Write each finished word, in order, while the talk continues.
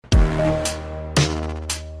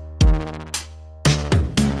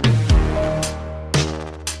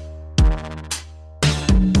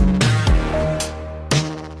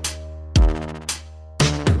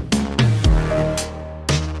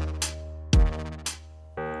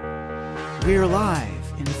We're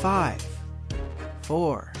live in 5,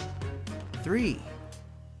 4, 3.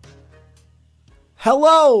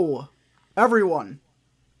 Hello, everyone.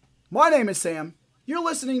 My name is Sam. You're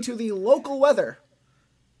listening to the local weather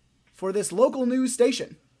for this local news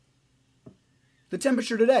station. The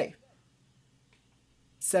temperature today,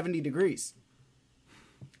 70 degrees.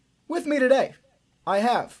 With me today, I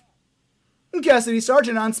have Cassidy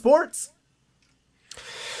Sargent on sports.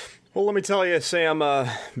 Well, let me tell you, Sam,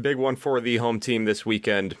 big one for the home team this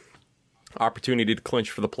weekend. Opportunity to clinch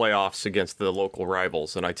for the playoffs against the local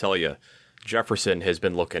rivals. And I tell you, Jefferson has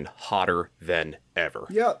been looking hotter than ever.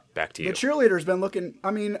 Yeah. Back to you. The cheerleader's been looking,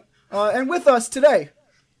 and with us today,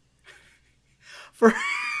 for...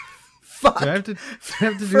 fuck. Do I have to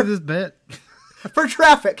do this bit? For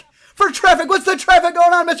traffic. What's the traffic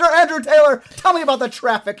going on, Mr. Andrew Taylor? Tell me about the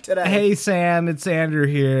traffic today. Hey, Sam, it's Andrew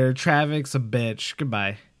here. Traffic's a bitch.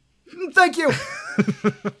 Goodbye. Thank you.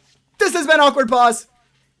 This has been Awkward Pause.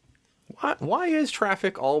 Why is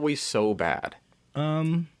traffic always so bad?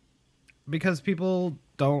 Because people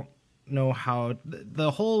don't know how...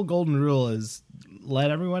 The whole golden rule is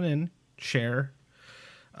let everyone in, share,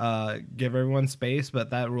 give everyone space,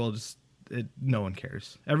 but that rule just... no one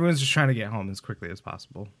cares. Everyone's just trying to get home as quickly as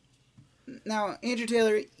possible. Now, Andrew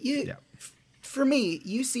Taylor, for me,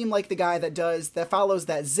 you seem like the guy that follows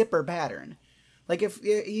that zipper pattern. Like if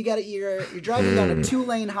you're driving down a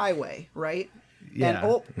 2-lane highway, right?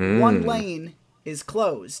 Yeah. And one lane is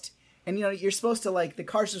closed, and you're supposed to the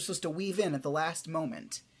cars are supposed to weave in at the last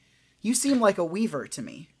moment. You seem like a weaver to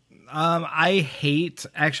me. I hate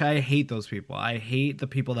those people. I hate the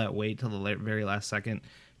people that wait till the very last second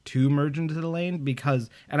to merge into the lane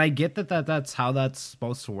and I get that's how that's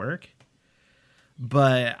supposed to work,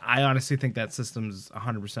 but I honestly think that system's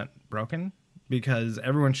 100% broken because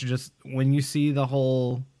everyone should just, when you see the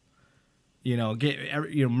whole,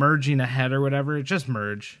 merging ahead or whatever, just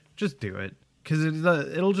merge, just do it because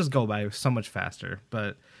it'll just go by so much faster.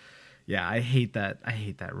 But yeah, I hate that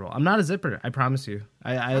rule. I'm not a zipper, I promise you.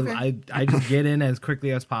 I just get in as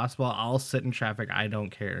quickly as possible. I'll sit in traffic. I don't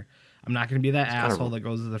care. I'm not going to be that asshole that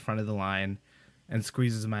goes to the front of the line and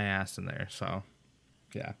squeezes my ass in there. So,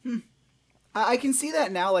 yeah. I can see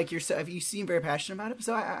that now. You seem very passionate about it,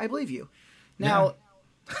 so I believe you. Now,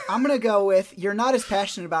 yeah. I'm going to go with you're not as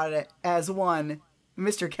passionate about it as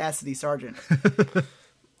Mr. Cassidy Sargent.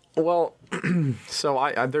 Well, so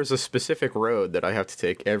I there's a specific road that I have to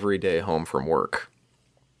take every day home from work.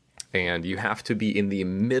 And you have to be in the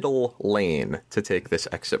middle lane to take this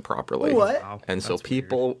exit properly. What? Wow, and so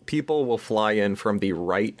people will fly in from the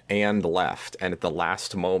right and left, and at the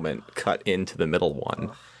last moment cut into the middle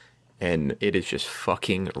one. And it is just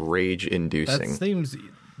fucking rage-inducing. That seems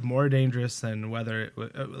more dangerous than whether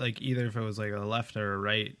either if it was a left or a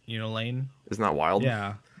right, lane. Isn't that wild?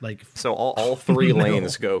 Yeah. So all three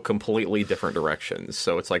lanes go completely different directions.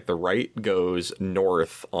 So it's the right goes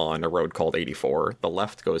north on a road called 84, the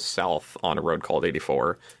left goes south on a road called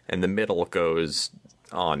 84, and the middle goes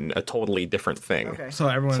on a totally different thing. Okay. So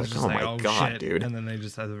everyone's just oh God, shit, dude. And then they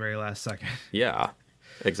just at the very last second. Yeah,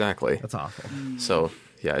 exactly. That's awful. So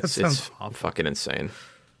yeah, it's awful. fucking insane.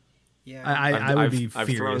 Yeah, I would be furious. I've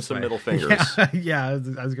thrown some middle fingers. Yeah,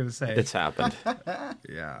 I was gonna say it's happened.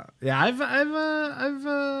 Yeah. I've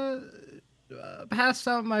passed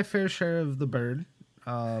out my fair share of the bird,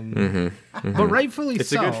 but rightfully it's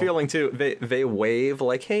so. It's a good feeling too. They wave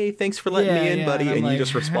hey, thanks for letting me in, buddy, and you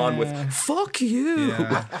just respond with fuck you.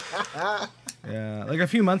 Yeah. Yeah. A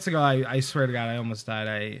few months ago, I swear to God, I almost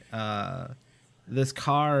died. This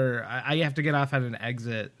car, I have to get off at an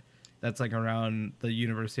exit that's around the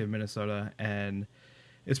University of Minnesota, and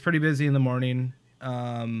it's pretty busy in the morning.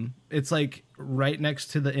 It's right next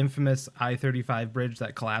to the infamous I-35 bridge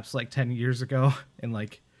that collapsed 10 years ago, and a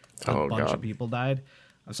bunch of people died.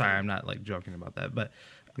 I'm sorry, I'm not joking about that, but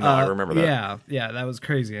no, I remember that. Yeah, that was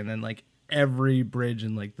crazy. And then every bridge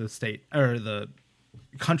in the state or the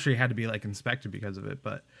country had to be inspected because of it.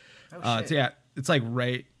 But it's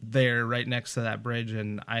right there, right next to that bridge,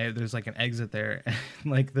 and there's an exit there,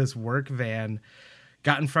 and this work van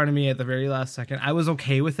got in front of me at the very last second. I was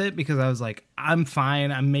okay with it because I was I'm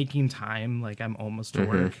fine, I'm making time, I'm almost to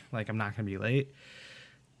work, I'm not gonna be late.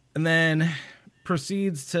 And then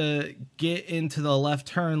proceeds to get into the left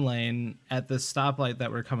turn lane at the stoplight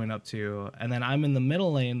that we're coming up to, and then I'm in the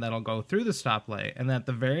middle lane that'll go through the stoplight, and at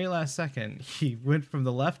the very last second he went from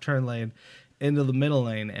the left turn lane into the middle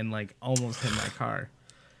lane and almost hit my car.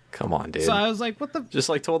 Come on, dude. So I was what the... Just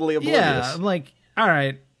totally oblivious. Yeah, I'm all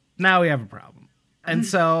right, now we have a problem. And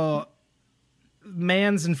so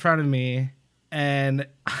man's in front of me, and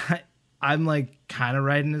I'm kind of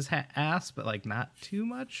riding his ass, but not too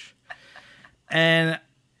much. And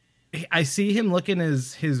I see him look in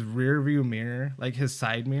his rear view mirror, like his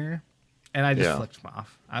side mirror, and I just flicked him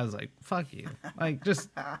off. I was like, fuck you. Like, just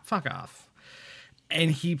fuck off. And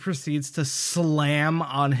he proceeds to slam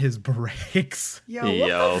on his brakes.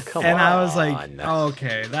 Yo, come on. And I was like,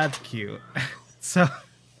 okay, that's cute. So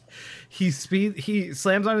he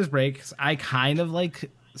slams on his brakes. I kind of like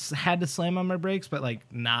had to slam on my brakes, but like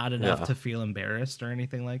not enough to feel embarrassed or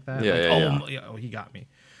anything like that. He got me.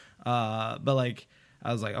 But like,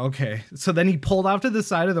 I was like, okay. So then he pulled off to the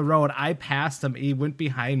side of the road. I passed him. He went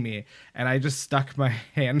behind me, and I just stuck my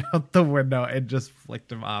hand out the window and just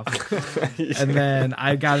flicked him off. And then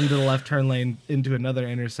I got into the left turn lane into another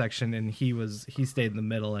intersection, and he stayed in the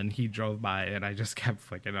middle, and he drove by, and I just kept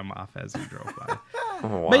flicking him off as he drove by.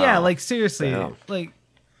 Wow. But yeah, like seriously, like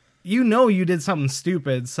you did something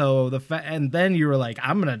stupid. So and then you were like,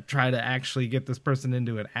 I'm gonna try to actually get this person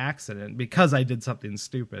into an accident because I did something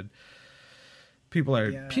stupid. People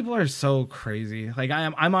are so crazy. Like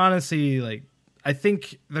I'm honestly like, I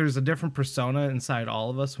think there's a different persona inside all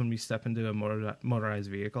of us when we step into a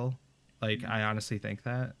motorized vehicle. Like I honestly think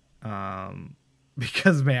that,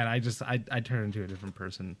 because man, I turn into a different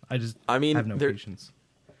person. I have no patience.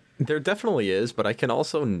 There definitely is, but I can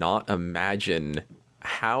also not imagine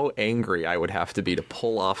how angry I would have to be to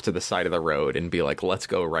pull off to the side of the road and be like, let's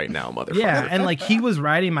go right now, motherfucker. Yeah, and like he was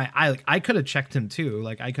riding I could have checked him too.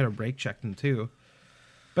 Like I could have brake checked him too.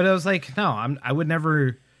 But I was like, no, I would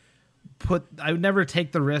never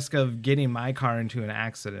take the risk of getting my car into an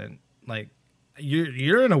accident. Like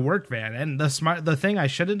you're in a work van, and the thing I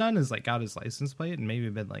should have done is like got his license plate and maybe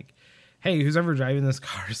been like, hey, who's ever driving this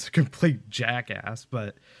car is a complete jackass.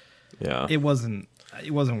 But yeah, it wasn't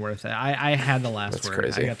worth it. I had the last word.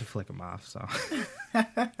 Crazy. I got to flick him off. So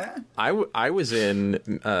I was in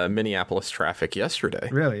Minneapolis traffic yesterday.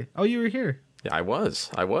 Really? Oh, you were here. Yeah, I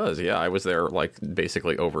was. Yeah, I was there like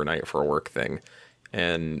basically overnight for a work thing.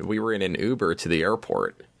 And we were in an Uber to the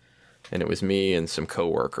airport. And it was me and some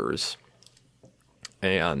coworkers.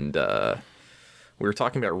 And we were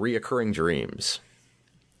talking about reoccurring dreams.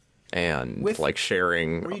 And like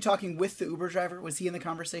sharing. Were you talking with the Uber driver? Was he in the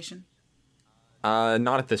conversation?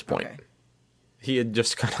 Not at this point. Okay. He had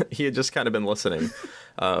just kind of been listening.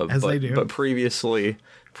 As they do. But previously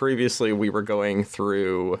we were going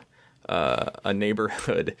through a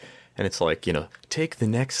neighborhood, and it's like, take the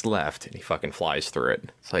next left, and he fucking flies through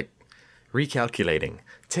it. It's like, recalculating,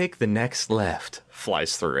 take the next left,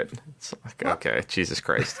 flies through it. It's like, okay, Jesus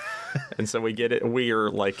Christ. And so we get it. We are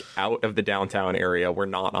like out of the downtown area. We're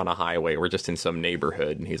not on a highway. We're just in some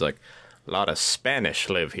neighborhood. And he's like, a lot of Spanish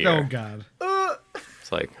live here. Oh, God.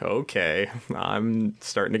 It's like, okay, I'm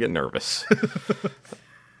starting to get nervous.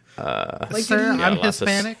 Sir, I'm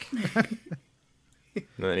Hispanic. And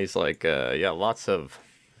then he's like, yeah, lots of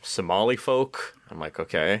Somali folk. I'm like,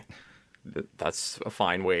 okay, that's a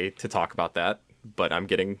fine way to talk about that, but I'm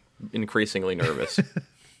getting increasingly nervous.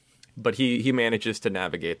 But he manages to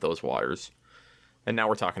navigate those waters. And now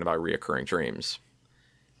we're talking about reoccurring dreams.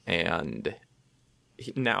 And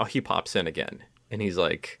now he pops in again. And he's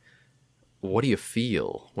like, what do you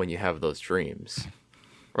feel when you have those dreams?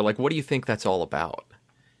 Or like, what do you think that's all about?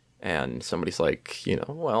 And somebody's like,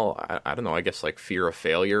 well, I don't know, I guess like fear of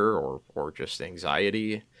failure or just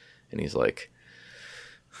anxiety. And he's like,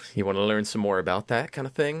 you want to learn some more about that kind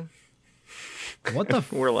of thing? What the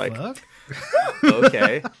We're like, fuck?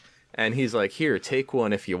 Okay. And he's like, here, take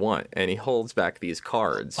one if you want. And he holds back these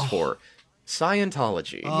cards for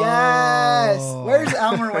Scientology. Yes! Where's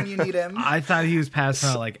Elmer when you need him? I thought he was passing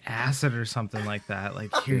out like acid or something like that.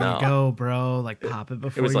 Like, here you go, bro. Like, pop it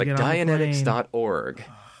before you get on the plane. It was like Dianetics.org.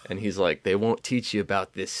 And he's like, they won't teach you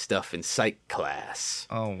about this stuff in psych class.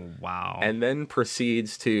 Oh, wow. And then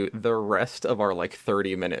proceeds to the rest of our,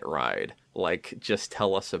 30-minute ride. Just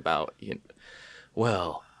tell us about,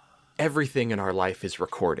 well, everything in our life is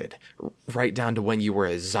recorded. Right down to when you were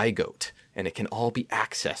a zygote. And it can all be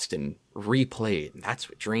accessed and replayed. And that's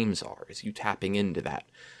what dreams are, is you tapping into that.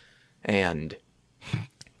 And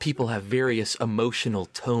people have various emotional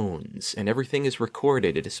tones. And everything is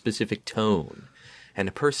recorded at a specific tone. And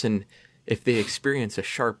a person, if they experience a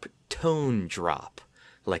sharp tone drop,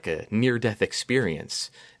 like a near-death experience,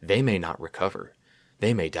 they may not recover.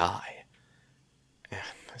 They may die.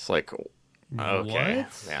 It's like, okay,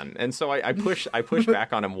 what? Man. And so I push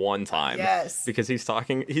back on him one time. Yes. Because he's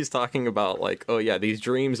talking about oh yeah, these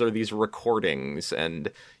dreams are these recordings, and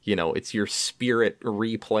it's your spirit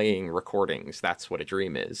replaying recordings. That's what a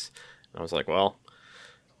dream is. And I was like, well,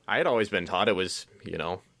 I had always been taught it was,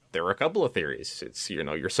 there are a couple of theories. It's,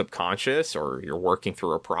 your subconscious, or you're working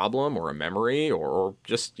through a problem or a memory, or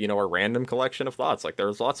just, a random collection of thoughts. Like,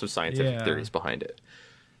 there's lots of scientific theories behind it.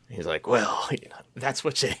 He's like, well, that's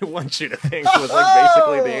what they want you to think, was like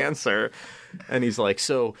basically the answer. And he's like,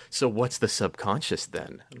 so what's the subconscious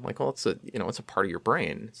then? I'm like, well, it's a part of your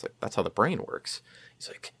brain. It's like, that's how the brain works. He's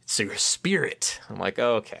like, it's your spirit. I'm like,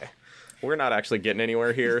 oh, okay, we're not actually getting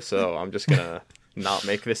anywhere here, so I'm just gonna not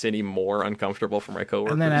make this any more uncomfortable for my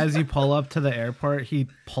coworkers. And then as you pull up to the airport, he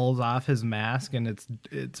pulls off his mask, and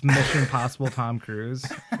it's Mission Impossible Tom Cruise.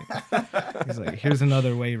 He's like, here's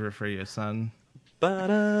another waiver for you, son.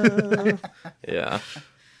 Yeah.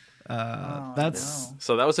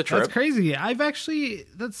 So that was a trip. That's crazy.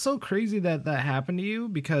 That's so crazy that happened to you,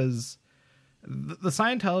 because the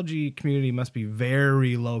Scientology community must be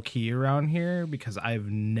very low key around here, because I've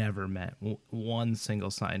never met one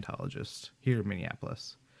single Scientologist here in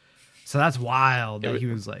Minneapolis. So that's wild that he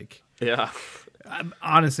was like, yeah.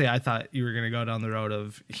 Honestly, I thought you were going to go down the road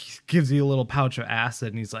of, he gives you a little pouch of acid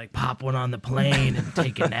and he's like, pop one on the plane and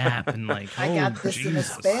take a nap. And like, I got this in a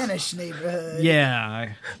Spanish neighborhood.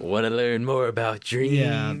 Yeah. Want to learn more about dreams?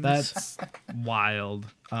 Yeah, that's wild.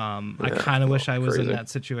 I kind of wish I was in that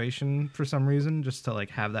situation for some reason, just to like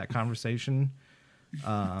have that conversation.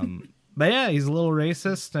 But yeah, he's a little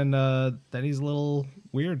racist, and then he's a little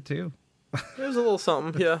weird too. It was a little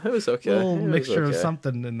something. Yeah, it was okay. A little mixture of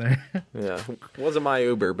something in there. Yeah. Wasn't my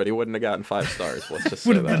Uber, but he wouldn't have gotten 5 stars. Let's just say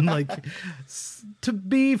Would have been like, to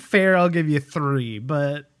be fair, I'll give you 3,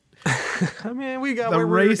 but I mean, we got the where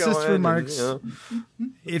we were racist going, remarks. and,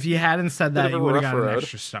 If you hadn't said that, Bit of you a would have rough gotten an road.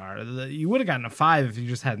 extra star. You would have gotten a 5 if you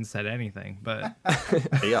just hadn't said anything. But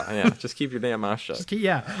yeah. Just keep your damn mouth shut.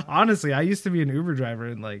 yeah, honestly, I used to be an Uber driver,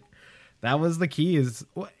 and like, that was the key, is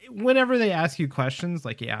whenever they ask you questions,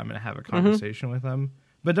 like, yeah, I'm going to have a conversation with them,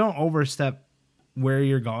 but don't overstep where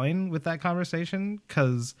you're going with that conversation,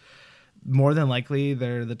 because more than likely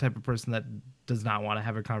they're the type of person that does not want to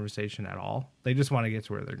have a conversation at all. They just want to get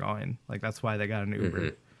to where they're going. Like, that's why they got an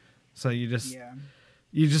Uber. So you just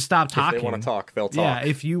stop talking. If they want to talk, they'll talk. Yeah,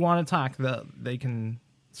 if you want to talk, they can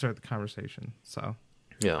start the conversation. So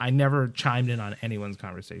Yeah. I never chimed in on anyone's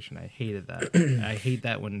conversation. I hated that. I hate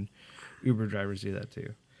that when Uber drivers do that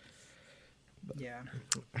too.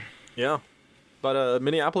 Yeah. But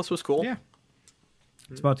Minneapolis was cool. Yeah.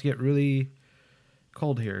 It's about to get really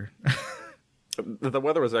cold here. The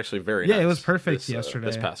weather was actually very nice. Yeah, it was perfect yesterday.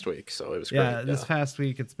 This past week, so it was great. Yeah, this past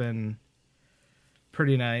week it's been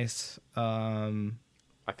pretty nice.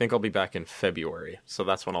 I think I'll be back in February, so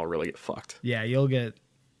that's when I'll really get fucked. Yeah, you'll get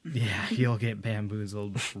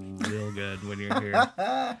bamboozled real good when you're here.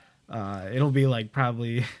 It'll be like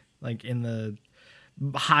probably like in the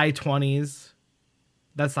high 20s.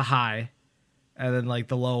 That's the high. And then like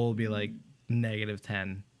the low will be like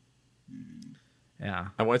 -10. Yeah.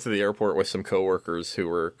 I went to the airport with some coworkers who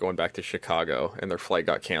were going back to Chicago, and their flight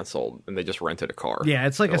got canceled, and they just rented a car. Yeah,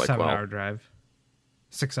 it's like They're a 7-hour well, drive.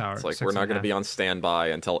 6 hours. It's like, 6 we're not and a going to half. be on standby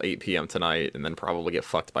until 8 p.m. tonight, and then probably get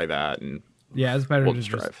fucked by that, and Yeah, it's better we'll to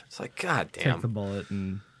just just drive. It's like, god take damn. the bullet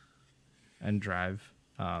and drive.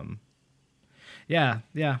 Yeah.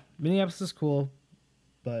 Minneapolis is cool,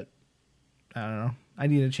 but I don't know. I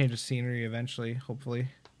need a change of scenery eventually, hopefully.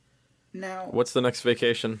 Now, What's the next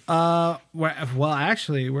vacation? Well,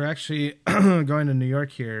 actually, we're actually going to New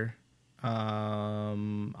York here,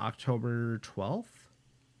 October 12th.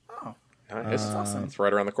 oh, It's awesome. It's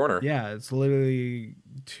right around the corner. Yeah, it's literally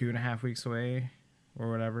 2.5 weeks away,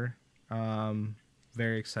 or whatever.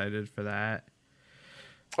 Very excited for that.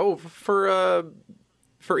 Oh, for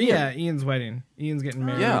Ian. Yeah, Ian's wedding. Ian's getting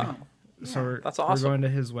married. Yeah. So That's we're awesome. going to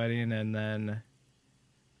his wedding, and then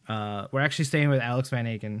we're actually staying with Alex Van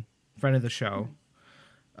Aken, friend of the show,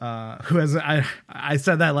 who has I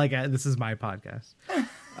said that like this is my podcast.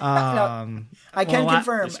 I can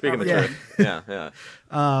confirm. Speaking the Yeah. truth. Yeah.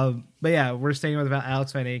 But yeah, we're staying with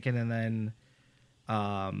Alex Van Aken, and then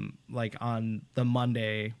like on the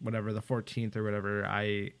Monday, whatever, the 14th or whatever,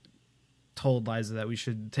 I told Liza that we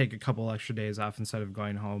should take a couple extra days off instead of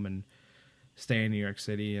going home and stay in New York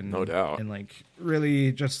City, and No doubt. and like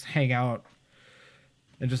really just hang out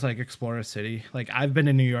and just like explore a city. Like, I've been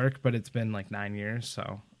in New York, but it's been like 9 years,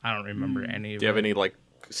 so I don't remember any of Do you have it. any like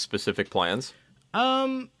specific plans?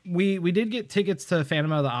 We did get tickets to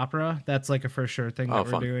Phantom of the Opera. That's like a for sure thing that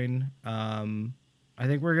we're fun. doing. I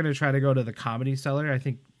think we're gonna try to go to the Comedy Cellar. I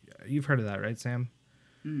think you've heard of that, right, Sam?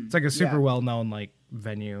 It's like a super well known like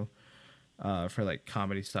venue for like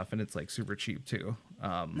comedy stuff, and it's like super cheap too.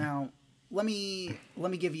 Now, let me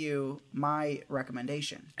give you my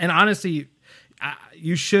recommendation. And honestly,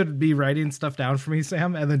 you should be writing stuff down for me,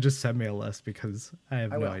 Sam, and then just send me a list because I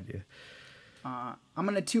have no idea. I'm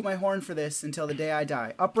going to toot my horn for this until the day I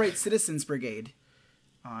die. Upright Citizens Brigade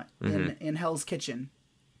in Hell's Kitchen.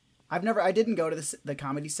 I didn't go to the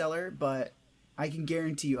Comedy Cellar, but I can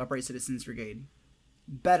guarantee you Upright Citizens Brigade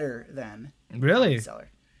better than Really? Comedy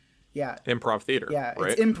Cellar. Yeah. Improv theater. Yeah,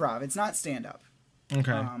 right? it's improv. It's not stand-up.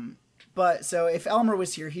 Okay. But so if Elmer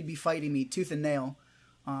was here, he'd be fighting me tooth and nail.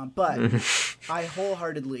 But I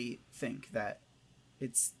wholeheartedly think that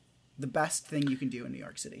it's the best thing you can do in New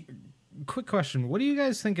York City. Quick question. What do you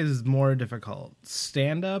guys think is more difficult,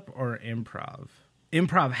 stand-up or improv?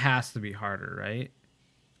 Improv has to be harder, right?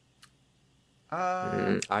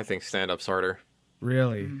 I think stand-up's harder.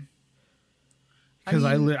 Really? Because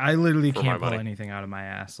I literally For can't my pull money. anything out of my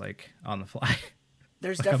ass, like, on the fly.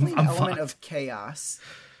 There's Like, definitely I'm an element fucked. of chaos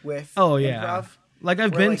with Oh, yeah. improv. Like,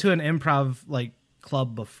 I've where, been like- to an improv, like,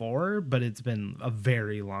 club before, but it's been a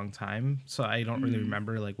very long time, so I don't really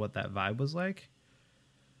remember, like, what that vibe was like.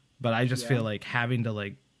 But I just Yeah. feel like having to,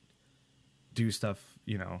 like, do stuff,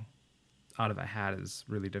 you know, out of a hat is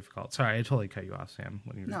really difficult. Sorry, I totally cut you off, Sam,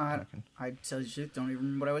 when you were No, talking. I tell you shit, don't even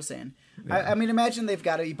remember what I was saying. I mean, imagine they've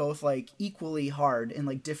got to be both like equally hard in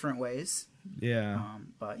like different ways. Yeah.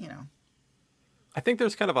 But you know, I think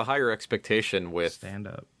there's kind of a higher expectation with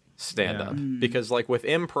Stand-up. stand-up. Yeah. Because, like, with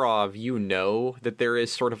improv, you know that there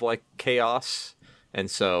is sort of, like, chaos. And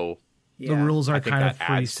so The rules are I think kind that of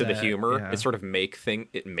adds to the preset, humor. yeah. It sort of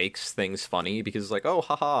it makes things funny because it's like, oh,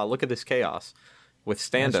 haha, look at this chaos. With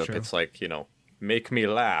stand-up, true. it's like, you know, make me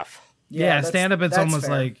laugh. Yeah, that's- stand-up, it's that's almost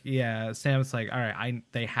fair. like, stand-up's like, all right,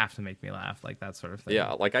 they have to make me laugh, like that sort of thing.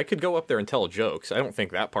 Yeah, like, I could go up there and tell jokes. I don't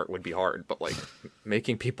think that part would be hard, but, like,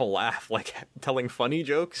 making people laugh, like, telling funny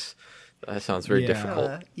jokes, that sounds very Yeah.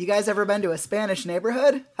 difficult. You guys ever been to a Spanish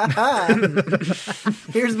neighborhood?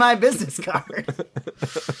 Here's my business card.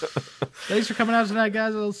 Thanks for coming out tonight,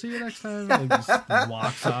 guys. I'll see you next time. Like, just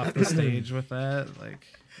walks off the stage with that. Like,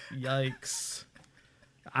 yikes.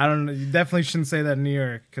 I don't know. You definitely shouldn't say that in New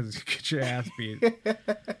York because you get your ass beat.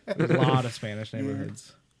 There's a lot of Spanish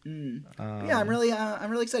neighborhoods. Yeah, I'm really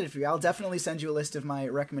excited for you. I'll definitely send you a list of my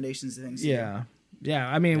recommendations and things. Yeah. Yeah,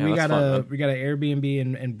 I mean, Yeah, we that's got fun, man. we got an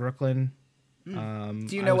Airbnb in Brooklyn.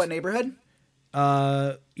 Do you know what neighborhood?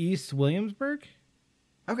 East Williamsburg.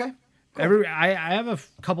 Okay. I have a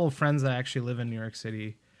couple of friends that actually live in New York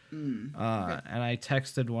City, and I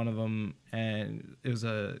texted one of them, and it was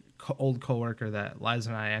a old coworker that Liza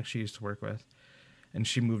and I actually used to work with, and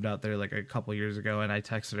she moved out there like a couple years ago, and I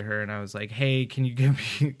texted her and I was like, hey, can you give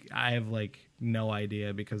me? I have like no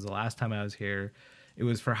idea because the last time I was here, it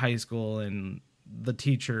was for high school, and the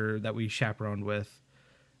teacher that we chaperoned with,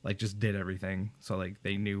 like, just did everything, so like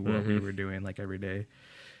they knew what we were doing like every day.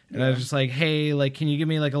 And I was just like, hey, like, can you give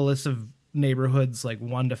me like a list of neighborhoods, like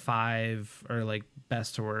 1 to 5, or like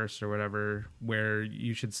best to worst or whatever, where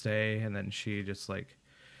you should stay? And then she just like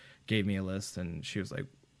gave me a list, and she was like,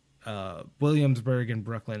 Williamsburg in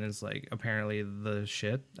Brooklyn is like apparently the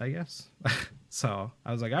shit, I guess. So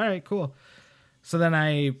I was like, all right, cool. So then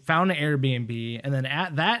I found an Airbnb, and then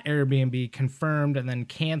at that Airbnb confirmed and then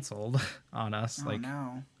canceled on us like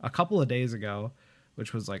no. a couple of days ago,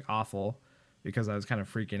 which was like awful because I was kind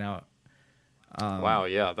of freaking out. Wow,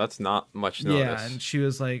 yeah, that's not much notice. Yeah, and she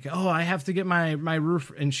was like, "Oh, I have to get my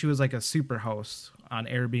roof," and she was like a super host on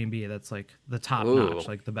Airbnb. That's like the top notch,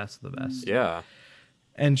 like the best of the best. Yeah.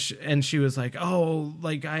 And she was like, "Oh,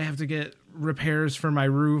 like I have to get repairs for my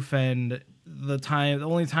roof, and the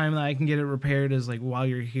only time that I can get it repaired is like while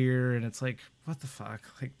you're here." And it's like, what the fuck?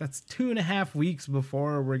 Like, that's 2.5 weeks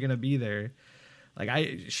before we're gonna be there. Like,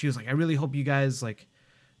 she was like, "I really hope you guys like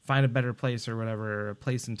find a better place or whatever, a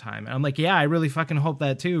place and time." And I'm like, yeah, I really fucking hope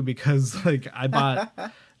that too, because like I bought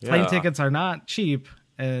plane tickets are not cheap,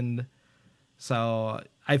 and so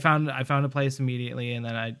I found a place immediately, and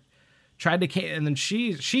then I tried to and then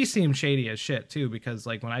she seemed shady as shit too, because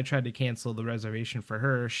like when I tried to cancel the reservation for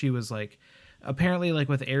her, she was like, apparently like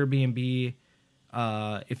with Airbnb,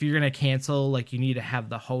 if you're gonna cancel, like you need to have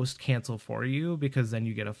the host cancel for you, because then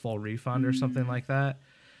you get a full refund or something like that.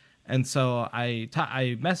 And so I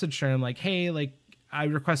messaged her and I'm like, hey, like I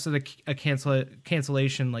requested a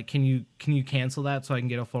cancellation, like can you cancel that so I can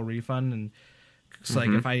get a full refund? And so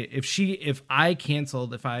like if I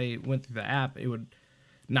canceled, if I went through the app, it would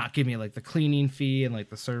not give me like the cleaning fee and like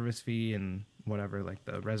the service fee and whatever, like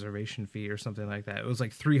the reservation fee or something like that. It was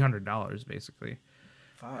like $300 basically.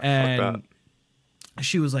 And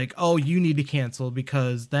she was like, oh, you need to cancel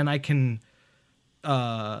because then I can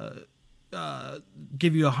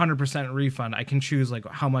give you 100% refund. I can choose like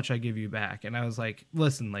how much I give you back. And I was like,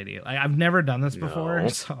 listen, lady, I've never done this before.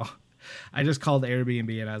 So I just called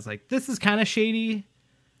Airbnb and I was like, this is kind of shady.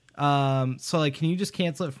 So like, can you just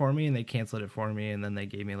cancel it for me? And they canceled it for me. And then they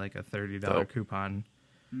gave me like a $30 coupon.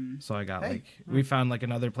 So I got we found like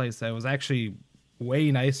another place that was actually way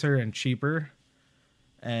nicer and cheaper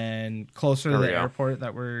and closer to the airport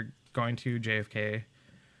that we're going to, JFK.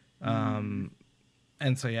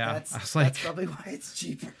 And so, yeah, I was like, that's probably why it's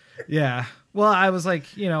cheaper. Yeah. Well, I was like,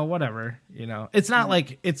 whatever, it's not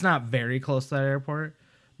like, it's not very close to that airport,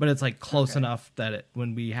 but it's like close enough that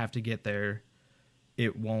when we have to get there,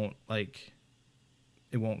 it won't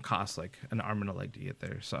cost like an arm and a leg to get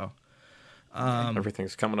there. So,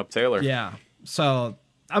 everything's coming up Taylor. Yeah. So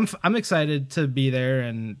I'm excited to be there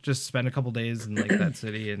and just spend a couple days in like that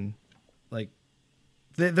city. And like,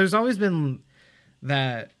 there's always been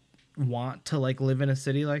that want to like live in a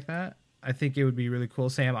city like that. I think it would be really cool.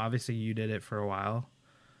 Sam, obviously you did it for a while.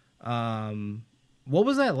 What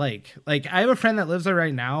was that like? Like, I have a friend that lives there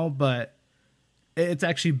right now, but it's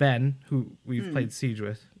actually Ben, who we've played Siege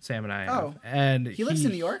with, Sam and I. Oh, and he lives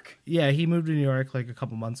in New York? Yeah, he moved to New York like a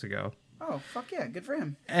couple months ago. Oh, fuck yeah, good for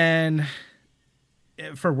him. And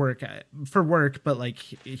for work, but like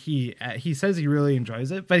he says he really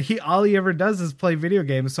enjoys it, but all he ever does is play video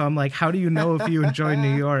games. So I'm like, how do you know if you enjoy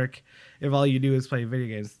New York if all you do is play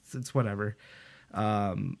video games? It's whatever,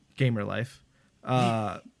 gamer life.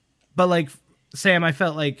 But like, Sam, I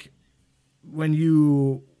felt like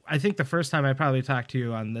I think the first time I probably talked to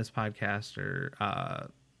you on this podcast or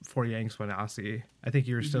for Yanks when Aussie, I think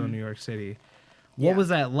you were still in New York City. What was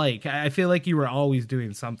that like? I feel like you were always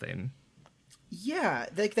doing something. Yeah,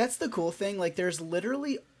 like that's the cool thing. Like, there's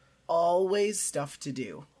literally always stuff to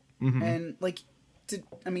do, and like, to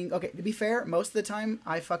be fair, most of the time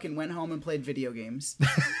I fucking went home and played video games.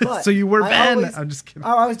 But so you were Ben? I'm just kidding.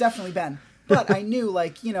 Oh, I was definitely Ben. But I knew,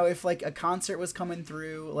 like, if like a concert was coming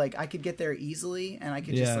through, like I could get there easily, and I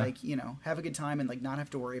could just like have a good time and like not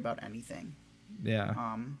have to worry about anything.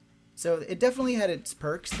 Yeah. So it definitely had its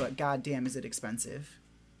perks, but goddamn, is it expensive?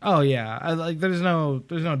 Oh yeah, there's no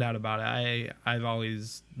doubt about it. I've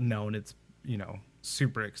always known it's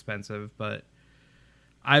super expensive, but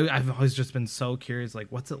I've always just been so curious, like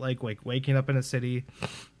what's it like waking up in a city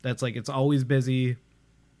that's like it's always busy,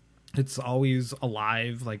 it's always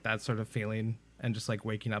alive, like that sort of feeling, and just like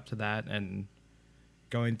waking up to that and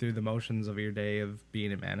going through the motions of your day of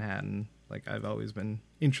being in Manhattan. Like, I've always been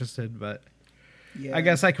interested, but yeah. I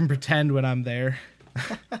guess I can pretend when I'm there,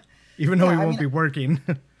 even though we won't be working.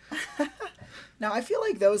 Now, I feel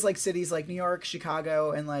like those like cities like New York,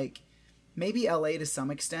 Chicago, and like maybe LA to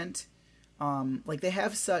some extent, like they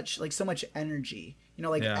have so much energy.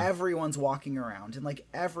 Everyone's walking around and like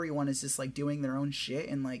everyone is just like doing their own shit,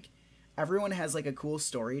 and like everyone has like a cool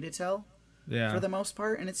story to tell. Yeah. For the most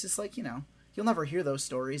part, and it's just like you'll never hear those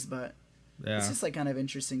stories, but it's just like kind of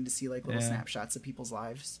interesting to see like little snapshots of people's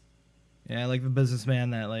lives. Yeah, like the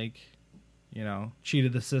businessman that like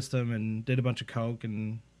cheated the system and did a bunch of coke,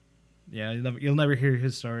 and you'll never hear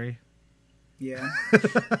his story. Yeah.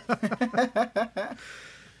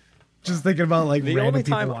 Just thinking about like random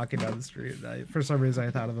people walking down the street. For some reason,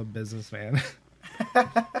 I thought of a businessman.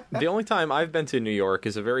 The only time I've been to New York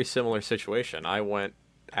is a very similar situation. I went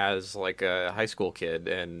as like a high school kid,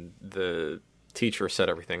 and the teacher set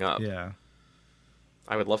everything up. Yeah.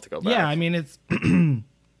 I would love to go back. Yeah, I mean, it's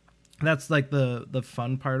that's like the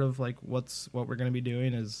fun part of like what we're gonna be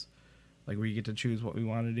doing is like we get to choose what we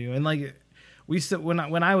want to do, and like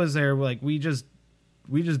when I was there, like we just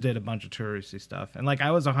did a bunch of touristy stuff, and like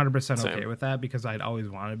I was 100% okay with that because I'd always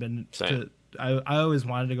wanted I always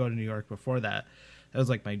wanted to go to New York before that. That was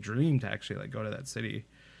like my dream to actually like go to that city.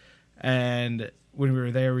 And when we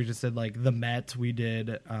were there, we just did like the Met. We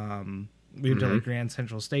did we went to like Grand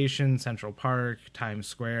Central Station, Central Park, Times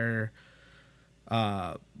Square.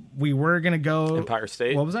 We were gonna go Empire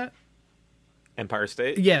State. What was that? Empire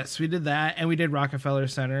State. Yes, we did that, and we did Rockefeller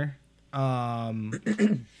Center.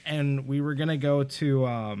 And we were gonna go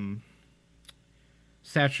to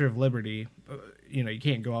Statue of Liberty. You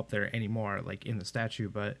can't go up there anymore, like in the statue,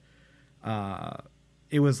 but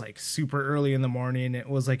it was like super early in the morning. It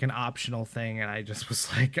was like an optional thing, and I just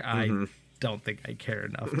was like, I don't think I care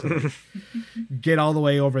enough to like, get all the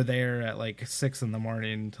way over there at like 6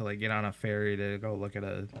 a.m. to like get on a ferry to go look at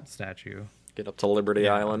a statue. Get up to Liberty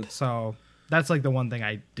Island. So that's like the one thing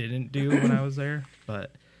I didn't do when I was there,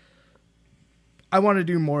 but I want to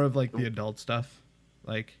do more of like the adult stuff.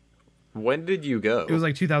 Like, when did you go? It was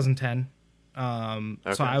like 2010.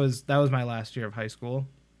 Okay. So that was my last year of high school.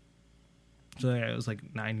 So yeah, it was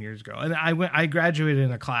like 9 years ago, and I graduated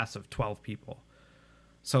in a class of 12 people.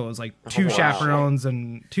 So it was like two chaperones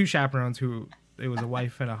who. It was a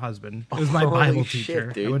wife and a husband. It was my Bible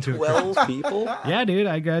teacher. Dude. I went to 12 people? Yeah, dude.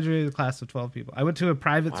 I graduated a class of 12 people. I went to a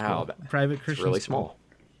private school, private Christian really school.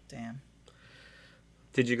 Small. Damn.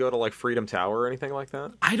 Did you go to like Freedom Tower or anything like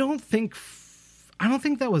that? I don't think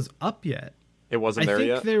that was up yet. It wasn't there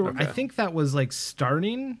yet? Okay. I think that was like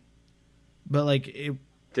starting, but like it.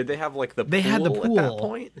 Did they have like they had the pool at that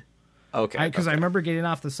point? Okay. Because I remember getting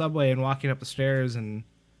off the subway and walking up the stairs, and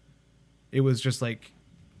it was just like.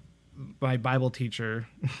 My Bible teacher,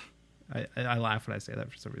 I laugh when I say that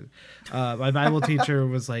for some reason. My Bible teacher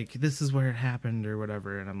was like, "This is where it happened," or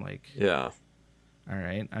whatever, and I'm like, "Yeah, all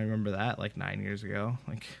right." I remember that like 9 years ago.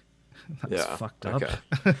 Like, that's fucked up.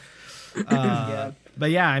 Okay. But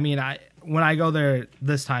yeah, I mean, when I go there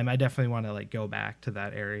this time, I definitely want to like go back to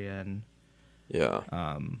that area and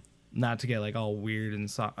not to get like all weird and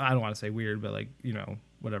I don't want to say weird, but like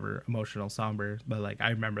whatever emotional somber. But like I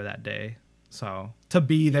remember that day. So to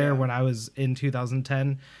be there when I was in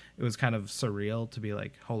 2010, it was kind of surreal to be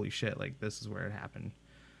like, holy shit, like this is where it happened.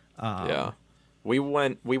 We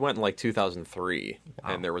went in like 2003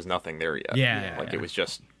 and there was nothing there yet. It was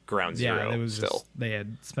just ground zero. Yeah, it was still. They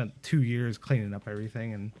had spent 2 years cleaning up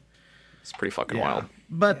everything, and it's pretty fucking wild.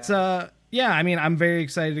 But I mean, I'm very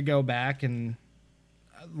excited to go back, and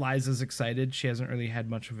Liza's excited. She hasn't really had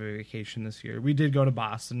much of a vacation this year. We did go to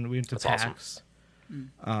Boston. We went to PAX.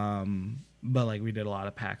 Awesome. But like we did a lot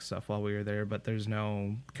of PAX stuff while we were there, but there's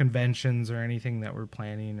no conventions or anything that we're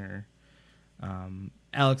planning. Or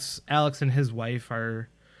Alex and his wife are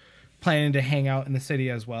planning to hang out in the city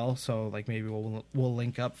as well, so like maybe we'll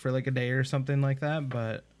link up for like a day or something like that.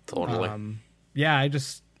 But totally. I'm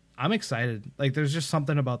excited. Like there's just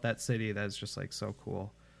something about that city that's just like so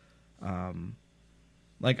cool.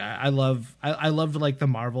 Like I loved like the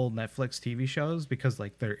Marvel Netflix TV shows because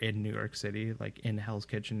like they're in New York City, like in Hell's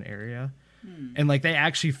Kitchen area. And like they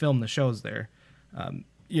actually film the shows there.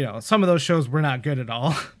 Some of those shows were not good at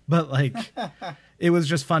all, but like it was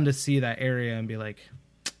just fun to see that area and be like,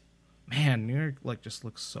 man, New York like just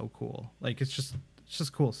looks so cool. Like it's just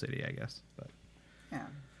a cool city, I guess. But yeah,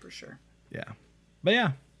 for sure. Yeah. But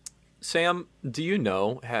yeah. Sam, do you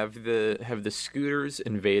know have the scooters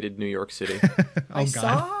invaded New York City? I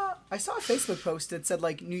saw a Facebook post that said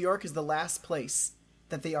like New York is the last place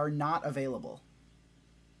that they are not available.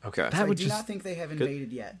 Okay. So I do not think they have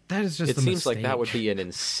invaded yet. That is just it seems like that would be an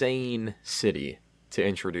insane city to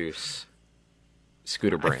introduce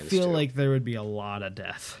scooter brands. I feel like there would be a lot of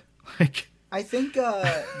death. Like I think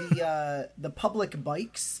the public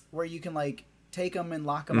bikes where you can like take them and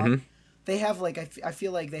lock them up. They have like I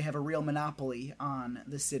feel like they have a real monopoly on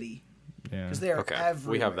the city. Yeah. Because they are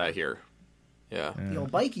everywhere. We have that here. Yeah. The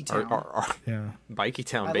old bikey town. Bikey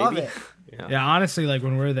town, I baby. love it. Yeah, honestly, like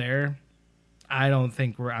when we're there, I don't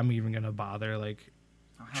think I'm even gonna bother like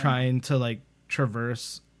trying to like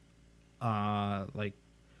traverse like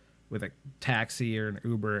with a taxi or an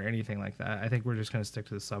Uber or anything like that. I think we're just gonna stick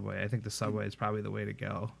to the subway. I think the subway is probably the way to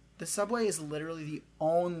go. The subway is literally the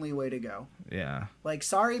only way to go. Yeah. Like,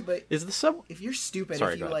 sorry, but is the sub? If you're stupid,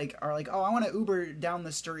 if you like are like, oh, I want to Uber down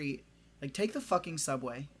the street, like take the fucking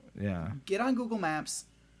subway. Yeah. Get on Google Maps.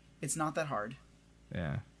 It's not that hard.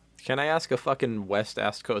 Yeah. Can I ask a fucking West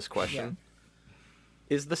Coast question?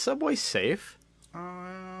 Yeah. Is the subway safe?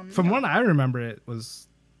 From what I remember, it was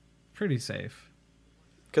pretty safe.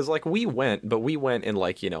 Because like we went in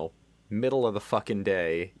like middle of the fucking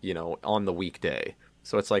day, on the weekday.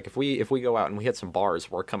 So it's like if we go out and we hit some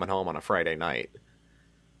bars, we're coming home on a Friday night.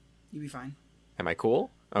 You'd be fine. Am I cool?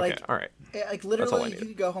 Okay, like, all right. Like literally, you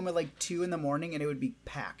could go home at like 2 a.m. and it would be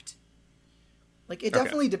packed. Like it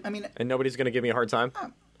definitely. I mean, and nobody's gonna give me a hard time.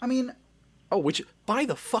 I mean, which by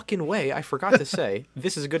the fucking way, I forgot to say,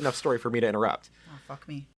 this is a good enough story for me to interrupt. Oh fuck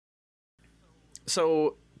me.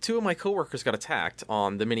 So 2 of my coworkers got attacked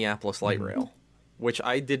on the Minneapolis light rail, which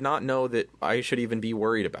I did not know that I should even be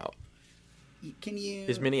worried about. Can you?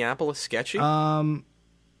 Is Minneapolis sketchy? Not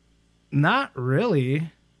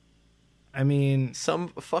really. I mean, some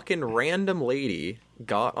fucking random lady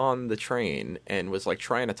got on the train and was like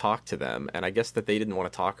trying to talk to them, and I guess that they didn't want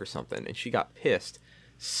to talk or something, and she got pissed,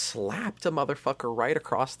 slapped a motherfucker right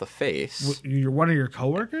across the face. You're one of your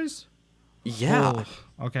coworkers? Yeah.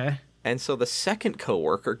 Oh, okay. And so the second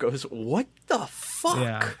coworker goes, "What the fuck?"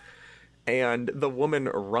 Yeah. And the woman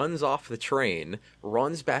runs off the train,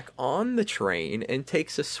 runs back on the train, and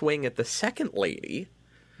takes a swing at the second lady,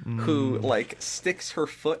 who, like, sticks her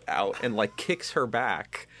foot out and, like, kicks her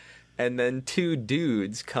back. And then 2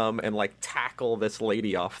 dudes come and, like, tackle this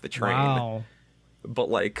lady off the train. Wow. but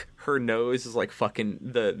like her nose is like fucking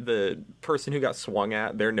the person who got swung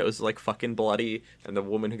at, their nose is like fucking bloody, and the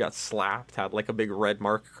woman who got slapped had like a big red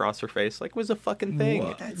mark across her face. Like, it was a fucking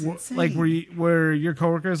thing. That's insane. Like, were your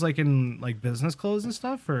coworkers like in like business clothes and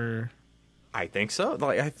stuff, or? I think so.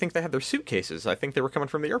 Like, I think they had their suitcases. I think they were coming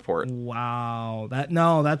from the airport. Wow,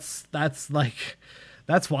 that's like.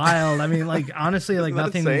 That's wild. I mean, like, honestly, like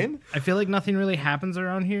nothing. Insane? I feel like nothing really happens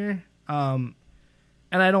around here. And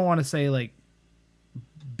I don't want to say like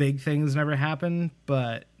big things never happen,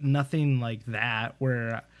 but nothing like that.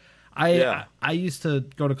 Where I used to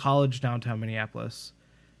go to college downtown Minneapolis,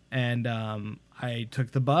 and I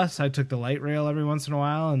took the bus, I took the light rail every once in a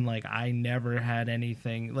while, and like I never had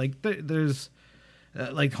anything like there's.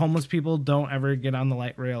 Like homeless people don't ever get on the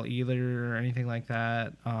light rail either or anything like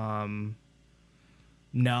that.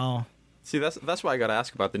 No. See, that's why I got to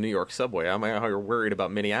ask about the New York subway. I'm worried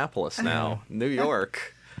about Minneapolis now. New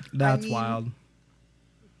York. That's wild.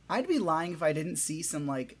 I'd be lying if I didn't see some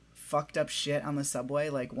like fucked up shit on the subway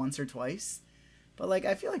like once or twice. But like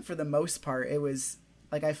I feel like for the most part it was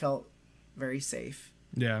like I felt very safe.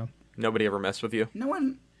 Yeah. Nobody ever messed with you? No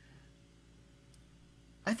one.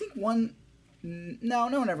 I think one. No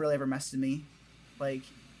one ever really ever messed with me. Like.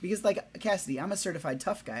 Because, like, Cassidy, I'm a certified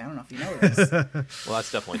tough guy. I don't know if you know this. Well,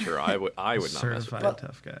 that's definitely true. I would not mess with you. Certified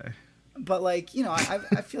tough guy. But, like, you know,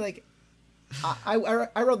 I feel like I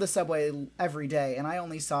rode the subway every day, and I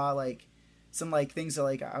only saw, like, some, like, things that,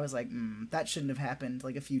 like, I was like, that shouldn't have happened,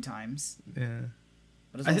 like, a few times. Yeah.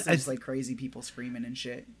 But it's also just, like, crazy people screaming and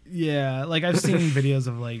shit. Yeah, like, I've seen videos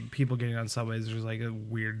of, like, people getting on subways. There's, like, a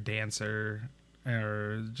weird dancer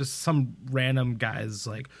or just some random guys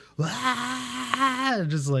like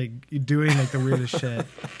just like doing like the weirdest shit.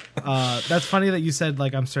 That's funny that you said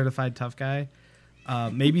like I'm certified tough guy.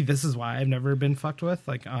 Maybe this is why I've never been fucked with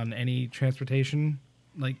like on any transportation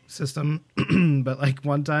like system. But like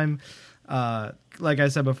one time, like I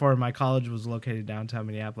said before, my college was located downtown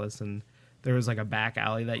Minneapolis, and there was like a back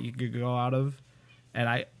alley that you could go out of, and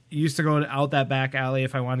I used to go out that back alley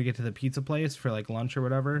if I wanted to get to the pizza place for like lunch or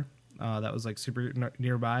whatever. That was like super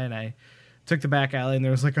nearby, and I took the back alley, and there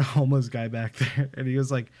was like a homeless guy back there, and he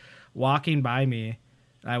was like walking by me,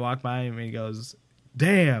 and I walked by him, and he goes,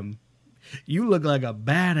 "Damn, you look like a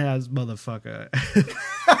badass motherfucker."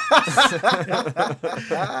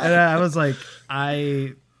 And I was like,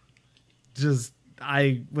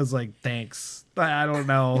 thanks. I don't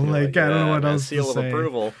know, like I don't know what else seal to of say.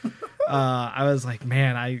 approval. I was like,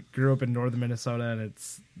 man, I grew up in northern Minnesota, and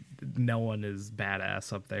no one is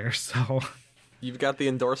badass up there, so You've got the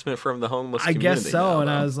endorsement from the homeless I community. guess so. now, And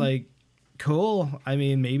though. I was like, cool. I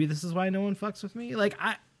mean, maybe this is why no one fucks with me. Like,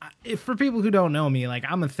 if for people who don't know me, like,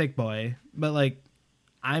 I'm a thick boy, but like,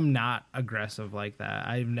 I'm not aggressive like that.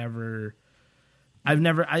 I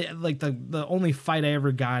like the only fight I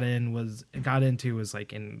ever got into was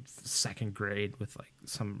like in second grade with like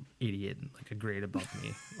some idiot like a grade above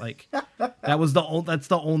me. Like that's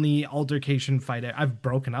the only altercation fight I've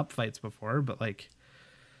broken up fights before, but like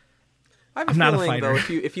I have a I'm not a feeling, fighter.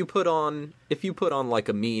 though, if you put on like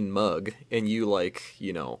a mean mug and you like,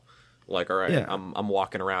 you know, like, all right, Yeah. I'm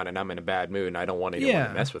walking around and I'm in a bad mood and I don't want anyone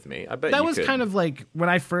to mess with me. I bet that you was could. kind of like when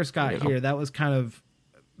I first got You know. here. That was kind of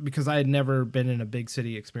because I had never been in a big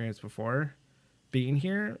city experience before being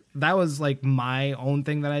here. That was like my own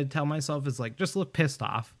thing that I'd tell myself is like, just look pissed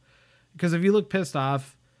off. Because if you look pissed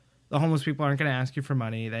off, the homeless people aren't going to ask you for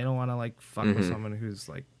money. They don't want to like fuck with someone who's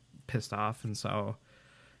like pissed off. And so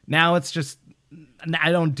now it's just,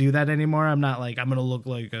 I don't do that anymore. I'm not like, I'm going to look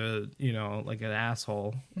like a, you know, like an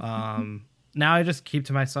asshole. Now I just keep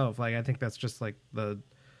to myself. Like, I think that's just like the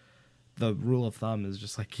rule of thumb is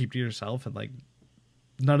just like keep to yourself, and like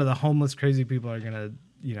none of the homeless crazy people are going to,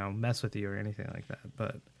 you know, mess with you or anything like that.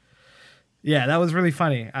 But yeah, that was really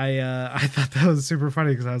funny. I thought that was super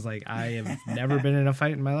funny because I was like, I have never been in a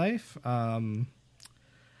fight in my life. I'm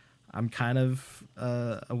kind of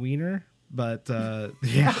a wiener, but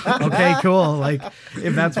yeah, okay, cool. Like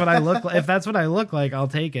if that's what I look like, I'll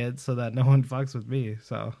take it so that no one fucks with me.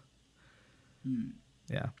 So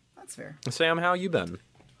yeah, That's fair. Sam, how you been?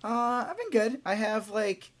 I've been good.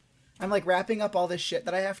 I'm like wrapping up all this shit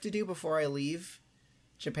that I have to do before I leave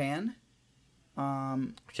Japan. I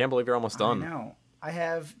can't believe you're almost done. I know. I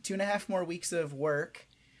have 2.5 more weeks of work,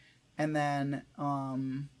 and then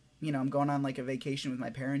you know, I'm going on like a vacation with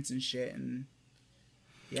my parents and shit, and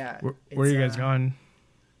yeah. Where are you guys going?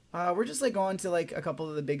 We're just like going to like a couple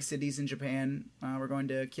of the big cities in Japan. We're going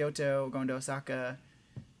to Kyoto, going to Osaka.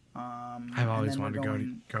 I've always wanted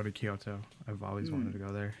to go to Kyoto. I've always wanted to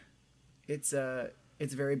go there. It's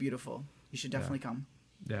very beautiful. You should definitely come.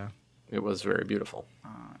 Yeah. It was very beautiful.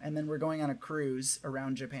 And then we're going on a cruise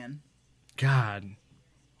around Japan. God.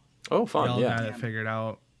 Oh, fun! Y'all Yeah, got it figured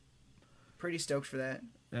out. Pretty stoked for that.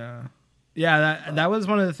 Yeah. Yeah, that was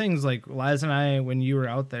one of the things, like, Liza and I, when you were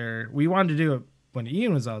out there, we wanted to do it when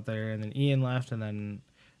Ian was out there, and then Ian left, and then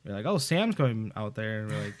we're like, oh, Sam's going out there,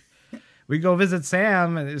 and we're like, we go visit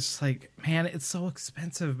Sam, and it's like, man, it's so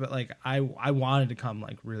expensive, but, like, I wanted to come,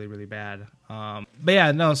 like, really, really bad. But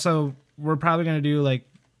yeah, no, so we're probably going to do, like,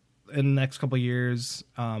 in the next couple of years,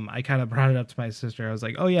 I kind of brought it up to my sister. I was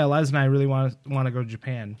like, oh yeah, Liza and I really want to go to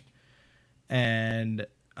Japan. And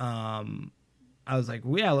I was like,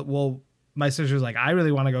 well, yeah, well, my sister's like, I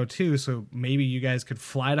really want to go too, so maybe you guys could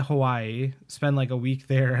fly to Hawaii, spend like a week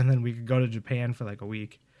there, and then we could go to Japan for like a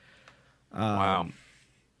week. Wow.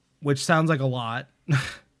 Which sounds like a lot.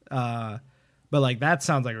 But like that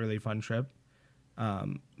sounds like a really fun trip.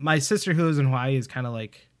 My sister who lives in Hawaii is kind of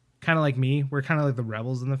like me. We're kind of like the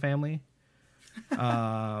rebels in the family.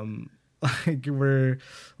 Like we're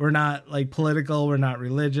not like political, we're not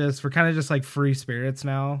religious. We're kind of just like free spirits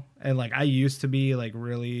now. And like I used to be like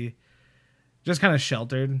really just kind of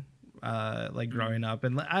sheltered like growing up,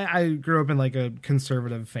 and I grew up in like a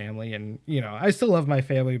conservative family, and you know, I still love my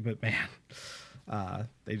family, but man,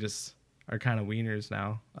 they just are kind of wieners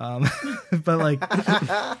now. But like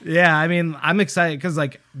yeah, I mean, I'm excited because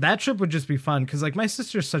like that trip would just be fun because like my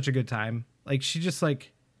sister's such a good time. Like she just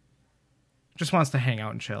wants to hang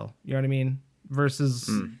out and chill, you know what I mean, versus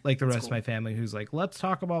like the rest of my family who's like, let's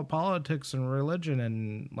talk about politics and religion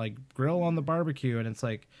and like grill on the barbecue, and it's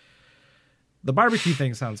like the barbecue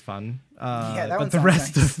thing sounds fun, but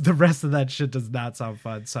the rest of that shit does not sound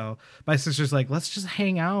fun. So my sister's like, let's just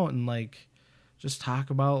hang out and like just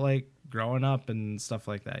talk about like growing up and stuff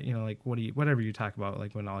like that, you know, like whatever you talk about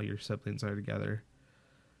like when all your siblings are together.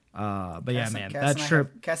 But yeah, man, that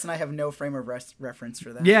trip. Cass and I have no frame of reference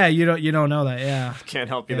for that. Yeah, you don't know that. Yeah, can't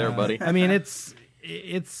help you there, buddy. I mean, it's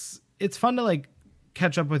fun to like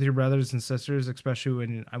catch up with your brothers and sisters, especially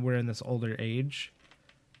when we're in this older age.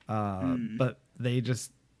 But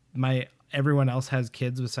everyone else has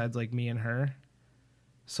kids besides like me and her,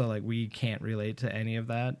 so like we can't relate to any of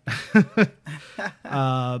that.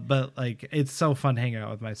 But like it's so fun hanging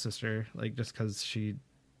out with my sister, like just because she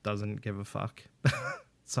doesn't give a fuck.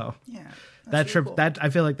 So yeah, that trip, cool. I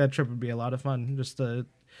feel like that trip would be a lot of fun, just to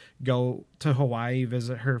go to Hawaii,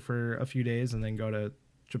 visit her for a few days, and then go to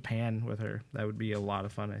Japan with her. That would be a lot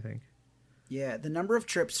of fun, I think. Yeah, the number of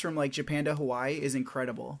trips from like Japan to Hawaii is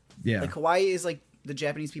incredible. Yeah, like Hawaii is like the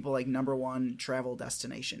Japanese people like #1 travel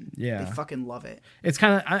destination. Yeah, they fucking love it. It's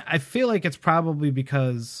kind of I feel like it's probably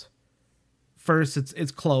because first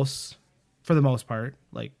it's close for the most part,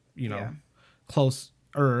 like you know,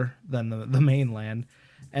 closer than the mainland.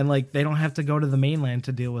 And, like, they don't have to go to the mainland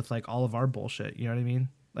to deal with, like, all of our bullshit. You know what I mean?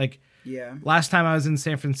 Like, yeah. Last time I was in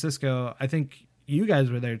San Francisco, I think you guys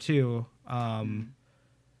were there, too. We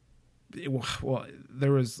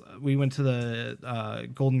went to the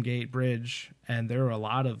Golden Gate Bridge, and there were a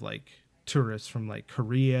lot of, like, tourists from, like,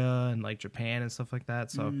 Korea and, like, Japan and stuff like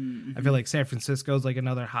that. So I feel like San Francisco is, like,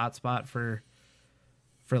 another hot spot for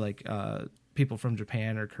like, people from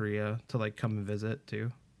Japan or Korea to, like, come and visit,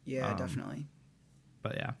 too. Yeah, definitely.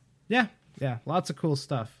 But yeah, lots of cool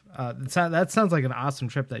stuff. That sounds like an awesome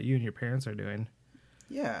trip that you and your parents are doing.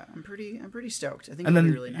 Yeah, I'm pretty stoked. I think and it'll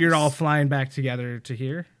then be really nice. You're all flying back together to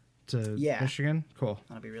here, to Michigan. Cool.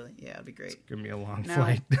 It'll be great. It's gonna be a long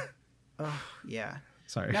flight. Oh yeah.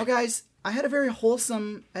 Sorry. Now, guys, I had a very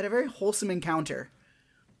wholesome encounter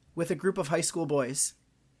with a group of high school boys,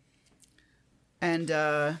 and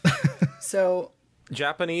so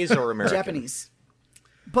Japanese or American? Japanese.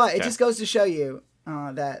 But it just goes to show you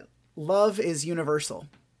that love is universal.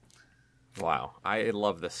 Wow. I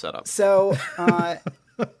love this setup. So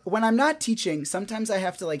when I'm not teaching, sometimes I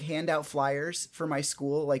have to like hand out flyers for my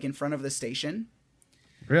school, like in front of the station.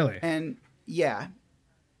 Really? And yeah.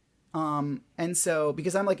 And so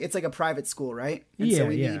because I'm like, it's like a private school, right? And so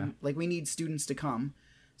we need students to come.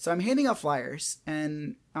 So I'm handing out flyers,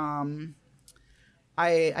 and I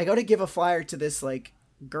go to give a flyer to this like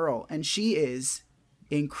girl, and she is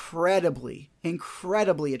incredibly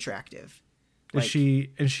attractive. Is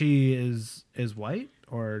she is white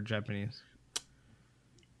or Japanese?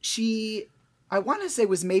 She, I want to say,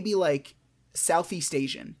 was maybe like Southeast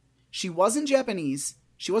Asian. She wasn't Japanese.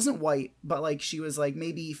 She wasn't white, but like she was like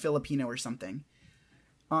maybe Filipino or something.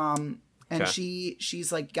 And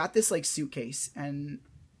she's like got this like suitcase, and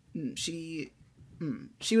she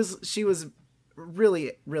was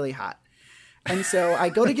really, really hot. And so I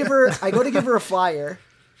go to give her a flyer,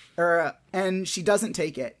 and she doesn't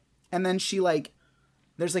take it. And then she like,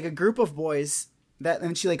 there's like a group of boys,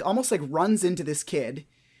 and she like almost like runs into this kid,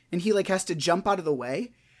 and he like has to jump out of the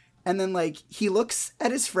way, and then like he looks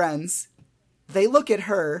at his friends, they look at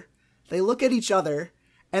her, they look at each other,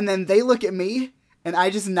 and then they look at me, and I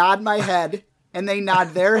just nod my head, and they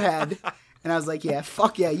nod their head, and I was like, yeah,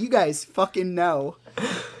 fuck yeah, you guys fucking know.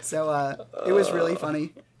 So it was really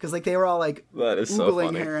funny because like they were all like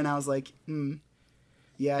oogling her, and I was like,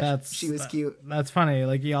 yeah, she was cute. That's funny.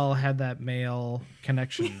 Like y'all had that male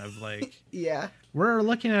connection of like, yeah, we're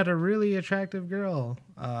looking at a really attractive girl.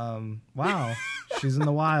 Wow, she's in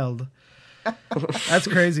the wild. That's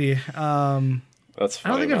crazy. That's funny, I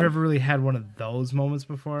don't think man. I've ever really had one of those moments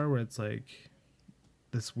before where it's like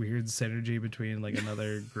this weird synergy between like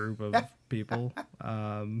another group of people.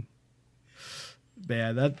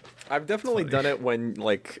 Yeah, that I've definitely done it when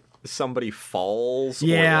like somebody falls or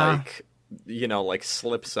like like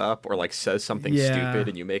slips up or like says something stupid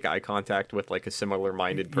and you make eye contact with like a similar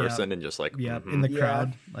minded person and just like in the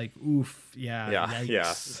crowd, like oof, yikes.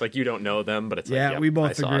 It's like you don't know them, but it's like we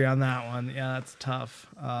both agree it. on that one. Yeah, that's tough.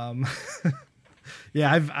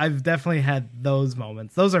 Yeah, I've definitely had those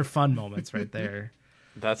moments. Those are fun moments right there.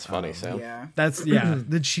 That's funny, Sam. Yeah, that's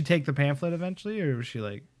Did she take the pamphlet eventually, or was she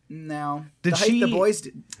like? No. The boys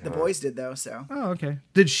did though, so. Oh, okay.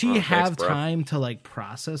 Did she have time to like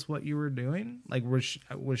process what you were doing? Like was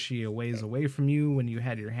she a ways away from you when you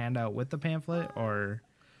had your hand out with the pamphlet, or?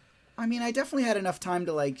 I mean, I definitely had enough time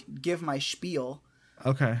to like give my spiel.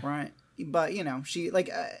 Okay. Right. But, she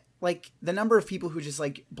like the number of people who just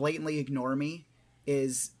like blatantly ignore me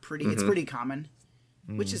is it's pretty common,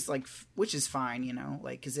 which is fine,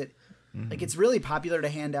 like cuz it like it's really popular to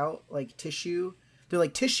hand out like tissue. They're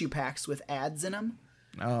like tissue packs with ads in them.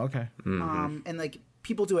 Oh, okay. And like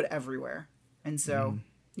people do it everywhere. And so,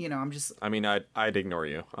 I'm just. I mean, I'd ignore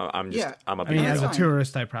you. I'm a. I mean, as a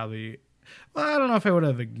tourist, I probably. Well, I don't know if I would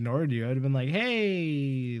have ignored you. I'd have been like,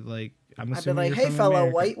 "Hey, like I'm assuming." I'd be like, "Hey, fellow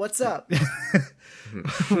white, what's up?"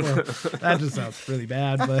 Well, that just sounds really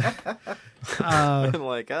bad, but.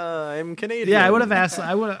 I'm Canadian. Yeah, I would have asked.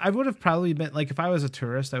 I would have probably been like, if I was a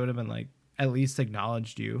tourist, I would have been like, at least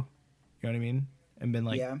acknowledged you. You know what I mean? And been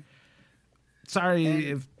like,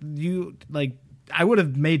 sorry if you like. I would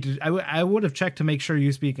have checked to make sure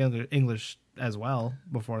you speak English as well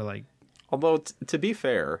before like. Although to be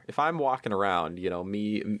fair, if I'm walking around,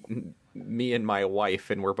 me and my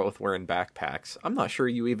wife, and we're both wearing backpacks, I'm not sure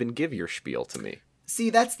you even give your spiel to me.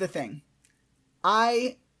 See, that's the thing.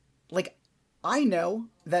 I know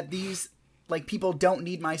that these like people don't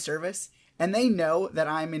need my service, and they know that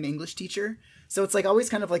I'm an English teacher, so it's like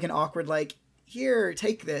always kind of like an awkward like. Here,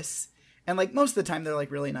 take this. And like most of the time they're like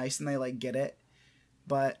really nice and they like get it.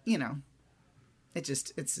 But, it's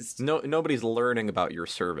just nobody's learning about your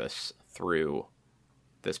service through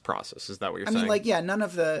this process. Is that what you're saying? I mean, like, none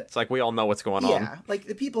of the It's like we all know what's going on. Yeah, like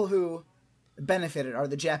the people who benefited are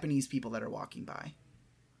the Japanese people that are walking by.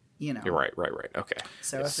 You're right. Okay.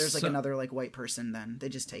 So if there's like another like white person, then they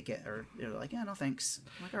just take it, or they're like, "Yeah, no thanks."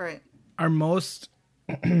 I'm like, "All right."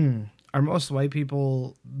 Are most white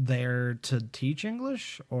people there to teach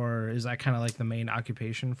English, or is that kind of like the main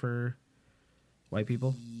occupation for white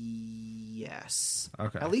people? Yes.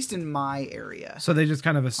 Okay. At least in my area. So they just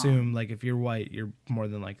kind of assume like if you're white, you're more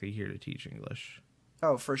than likely here to teach English.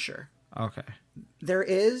 Oh, for sure. Okay. There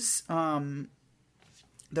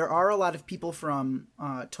are a lot of people from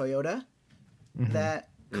Toyota that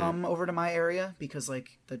come over to my area because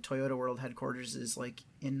like the Toyota World headquarters is like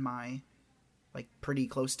in my like pretty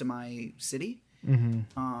close to my city. And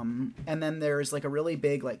then there's like a really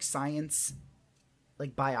big like science,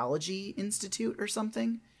 like biology institute or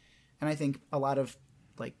something. And I think a lot of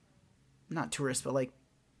like, not tourists, but like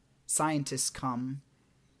scientists come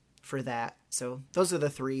for that. So those are the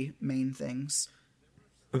three main things.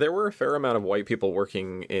 There were a fair amount of white people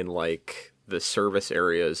working in like the service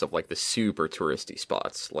areas of like the super touristy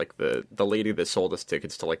spots. Like the lady that sold us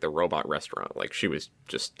tickets to like the robot restaurant, like she was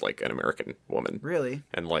just like an American woman. Really?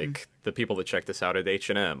 And like the people that checked us out at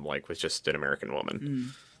H&M like was just an American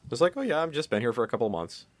woman. It was like, oh yeah, I've just been here for a couple of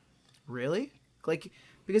months. Really? Like,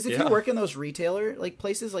 because if you work in those retailer like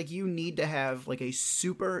places, like you need to have like a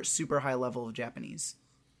super, super high level of Japanese.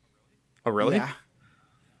 Oh, really? Yeah.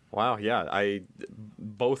 Wow, yeah.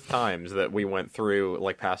 Both times that we went through,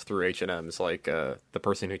 like, passed through H&M's, like, the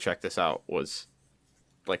person who checked us out was,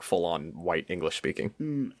 like, full-on white English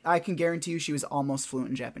speaking. I can guarantee you she was almost fluent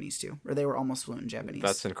in Japanese, too. Or they were almost fluent in Japanese.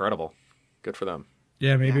 That's incredible. Good for them.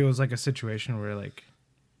 Yeah, maybe it was, like, a situation where, like,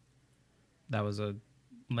 that was a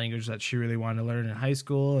language that she really wanted to learn in high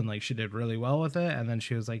school, and, like, she did really well with it, and then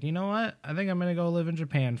she was like, you know what? I think I'm going to go live in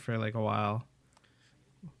Japan for, like, a while.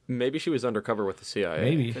 Maybe she was undercover with the CIA.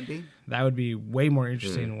 Maybe. Could be. That would be way more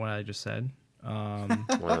interesting than what I just said. Wow.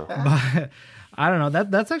 But I don't know.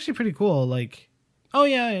 That's actually pretty cool. Like, oh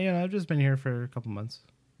yeah, I've just been here for a couple months.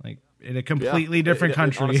 Like in a completely different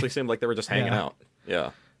country. It honestly seemed like they were just hanging out.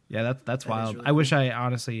 Yeah. Yeah, that's wild. really I wish I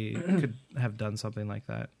honestly could have done something like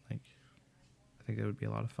that. Like, I think it would be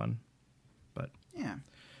a lot of fun. But Yeah.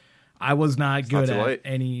 I was not good not too at late.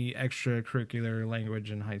 any extracurricular language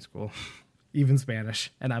in high school, even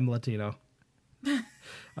Spanish, and I'm Latino.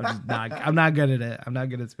 I'm not good at it. I'm not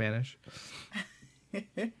good at Spanish.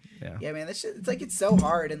 Yeah. Yeah, man, it's like it's so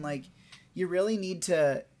hard, and like you really need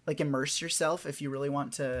to like immerse yourself if you really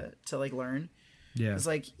want to like learn. Yeah. It's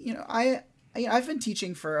like, I've been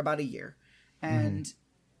teaching for about a year, and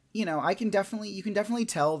you can definitely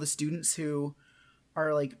tell the students who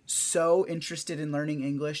are like so interested in learning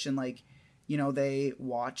English, and like, they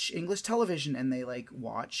watch English television and they like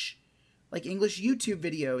watch like English YouTube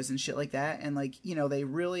videos and shit like that, and like, they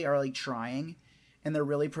really are like trying and they're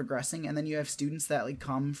really progressing. And then you have students that like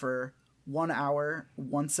come for 1 hour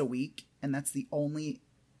once a week, and that's the only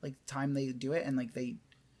like time they do it, and like they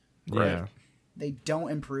don't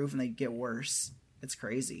improve and they get worse. It's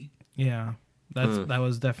crazy. Yeah. That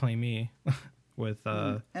was definitely me with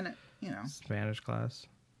And Spanish class.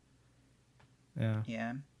 Yeah.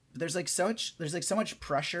 yeah, but there's so much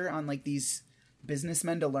pressure on like these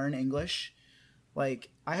businessmen to learn English. Like,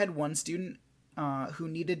 I had one student who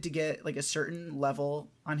needed to get like a certain level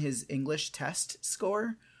on his English test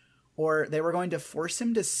score, or they were going to force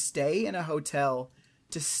him to stay in a hotel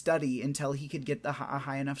to study until he could get a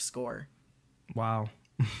high enough score. Wow.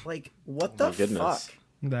 Like, what the fuck?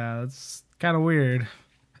 That's kind of weird.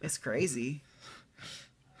 It's crazy.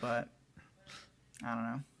 But I don't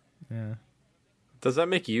know. Yeah. Does that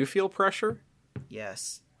make you feel pressure?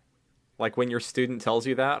 Yes. Like when your student tells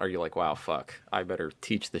you that, are you like, wow, fuck, I better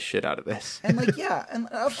teach the shit out of this? And like, yeah, and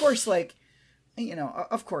of course, like,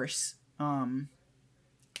 of course, I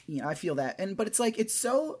feel that. But it's like,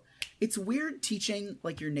 it's weird teaching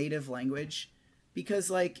like your native language,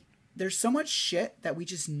 because like there's so much shit that we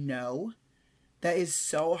just know that is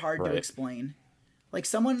so hard to explain. Like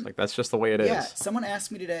that's just the way it is. Yeah, someone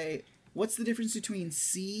asked me today, what's the difference between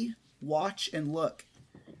see, watch, and look?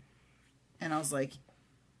 And I was like,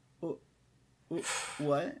 what?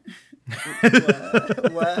 What?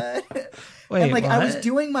 Wait, and like, what? I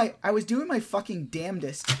was doing my fucking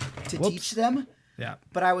damnedest to teach them. Yeah.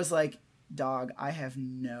 But I was like, dog, I have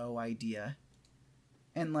no idea.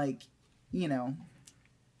 And like, we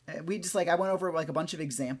just like, I went over like a bunch of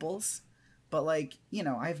examples, but like,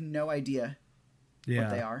 I have no idea what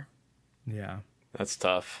they are. Yeah. That's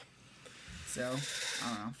tough. So, I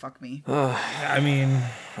don't know. Fuck me. I mean,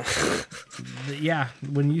 yeah,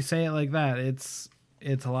 when you say it like that, it's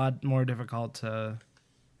a lot more difficult to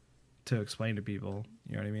explain to people.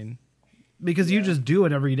 You know what I mean? Because you just do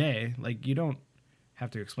it every day. Like, you don't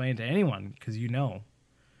have to explain to anyone because you know.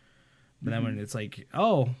 But then when it's like,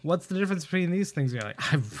 oh, what's the difference between these things? You're like,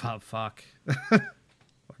 fuck. Fuck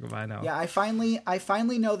if I know. Yeah, I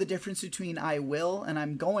finally know the difference between I will and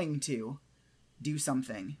I'm going to do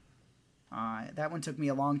something. That one took me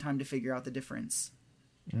a long time to figure out the difference.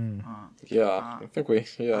 I think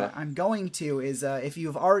I'm going to is if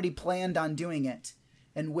you've already planned on doing it,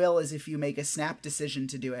 and will is if you make a snap decision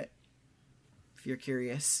to do it. If you're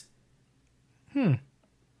curious. The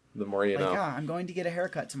more you know. I'm going to get a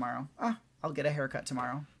haircut tomorrow. I'll get a haircut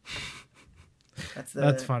tomorrow.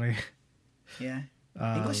 That's funny. Yeah.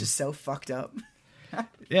 English is so fucked up.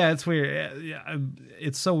 Yeah, it's weird. Yeah,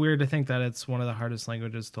 it's so weird to think that it's one of the hardest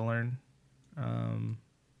languages to learn.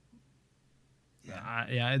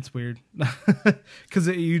 It's weird because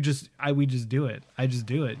we just do it. I just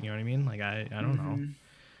do it. You know what I mean? Like I don't know.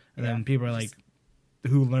 And then people are like,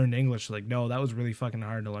 who learned English, like, no, that was really fucking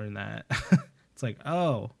hard to learn that. It's like,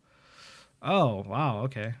 oh, wow,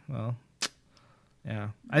 okay, well, yeah.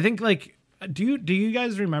 I think like, do you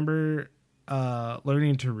guys remember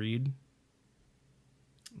learning to read,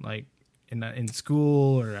 like in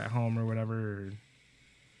school or at home or whatever?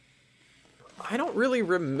 I don't really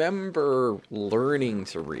remember learning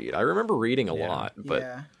to read. I remember reading a lot, but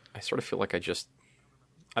I sort of feel like I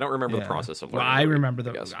don't remember the process of learning. Well, I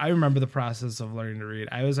remember the process of learning to read.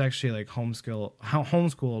 I was actually like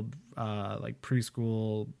homeschooled like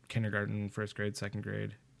preschool, kindergarten, first grade, second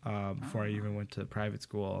grade, before I even went to private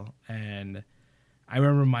school. And I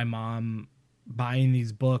remember my mom buying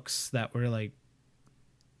these books that were like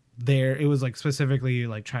it was like specifically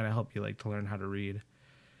like trying to help you like to learn how to read.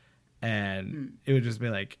 And it would just be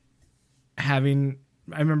like I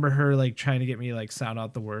remember her like trying to get me like sound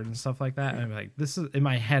out the word and stuff like that. And I'm like, this is in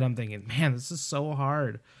my head. I'm thinking, man, this is so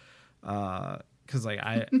hard. Because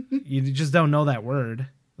like you just don't know that word.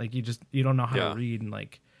 Like you don't know how to read, and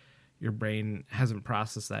like your brain hasn't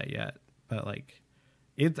processed that yet. But like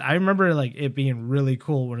I remember like it being really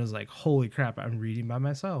cool when it was like, holy crap, I'm reading by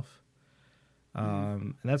myself.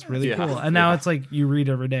 And that's really cool. And now it's like you read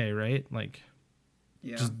every day, right? Like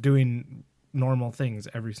just doing normal things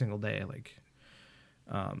every single day. Like,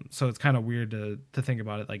 so it's kind of weird to think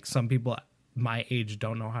about it. Like some people my age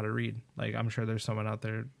don't know how to read. Like I'm sure there's someone out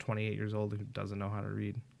there 28 years old who doesn't know how to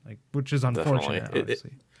read, like, which is unfortunate.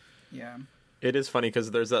 Obviously. It is funny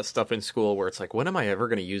because there's that stuff in school where it's like, when am I ever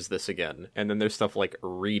going to use this again? And then there's stuff like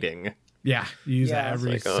reading. Yeah, you use it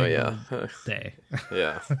every single day.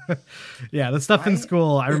 Yeah. Yeah, the stuff in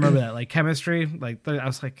school, I remember that. Like chemistry, like I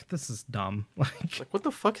was like, this is dumb. Like what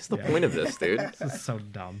the fuck is the point of this, dude? This is so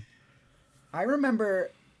dumb. I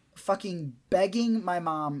remember fucking begging my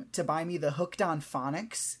mom to buy me the Hooked on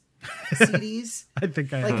Phonics CDs. I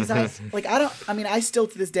think I like, cause I still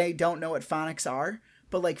to this day don't know what phonics are,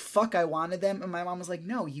 but like, fuck, I wanted them. And my mom was like,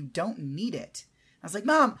 no, you don't need it. I was like,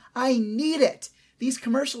 Mom, I need it. These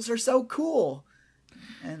commercials are so cool.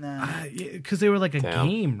 And because they were like a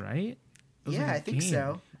game, right? I think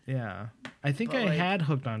so. Yeah, I think I had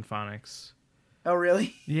Hooked on Phonics. Oh,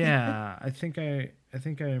 really? Yeah, I think I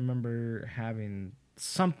remember having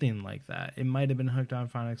something like that. It might have been Hooked on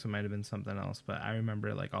Phonics. It might have been something else. But I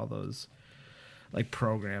remember like all those like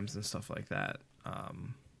programs and stuff like that.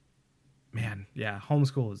 Man, yeah,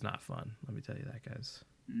 homeschool is not fun. Let me tell you that, guys.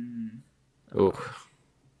 Ooh.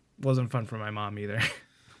 Wasn't fun for my mom either.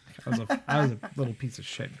 I was a little piece of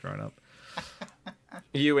shit growing up.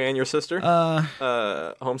 You and your sister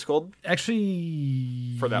homeschooled?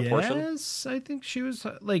 Actually, for that portion? Yes, I think she was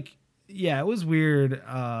like, yeah, it was weird.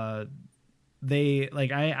 They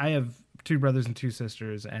like I have two brothers and two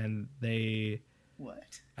sisters, and they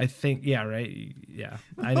what? I think right, yeah.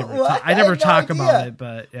 I never talk about it,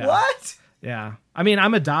 but yeah. What? Yeah, I mean,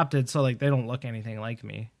 I'm adopted, so like they don't look anything like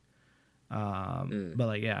me. But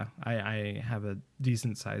like, yeah, I have a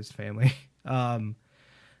decent sized family. But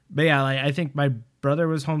yeah, like I think my brother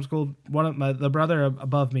was homeschooled. The brother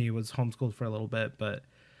above me was homeschooled for a little bit, but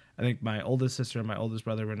I think my oldest sister and my oldest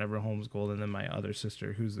brother were never homeschooled, and then my other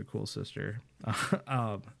sister, who's the cool sister,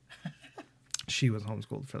 she was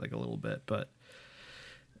homeschooled for like a little bit. But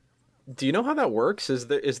do you know how that works? Is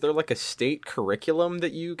there like a state curriculum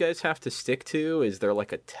that you guys have to stick to? Is there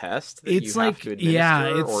like a test that you have to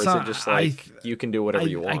administer, or is it just like you can do whatever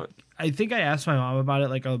you want? I think I asked my mom about it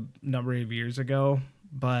like a number of years ago,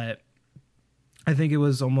 but I think it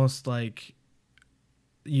was almost like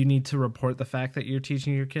you need to report the fact that you're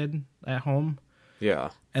teaching your kid at home. Yeah.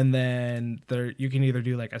 And then you can either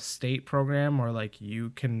do like a state program, or like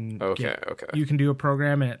you can you can do a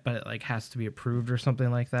program, but it like has to be approved or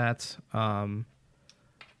something like that.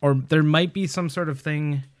 Or there might be some sort of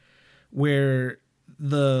thing where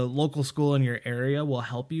the local school in your area will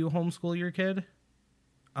help you homeschool your kid.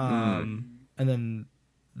 And then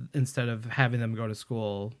instead of having them go to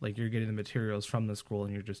school, like you're getting the materials from the school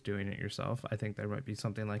and you're just doing it yourself. I think there might be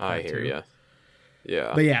something like that too. I hear you.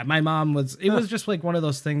 Yeah. But yeah, my mom was just like one of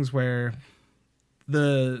those things where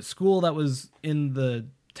the school that was in the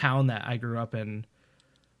town that I grew up in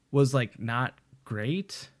was like not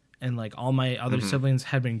great. And like all my other siblings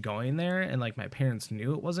had been going there, and like my parents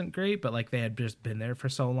knew it wasn't great, but like they had just been there for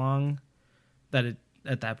so long that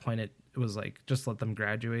at that point it was like, just let them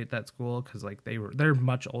graduate that school. Cause like they're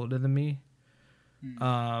much older than me.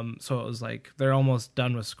 So it was like, they're almost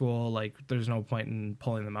done with school. Like there's no point in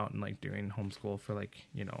pulling them out and like doing homeschool for like,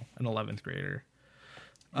 an 11th grader.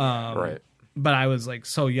 Right. But I was like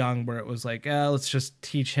so young where it was like, let's just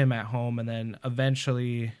teach him at home. And then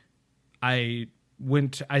eventually I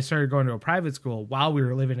started going to a private school while we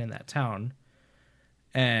were living in that town.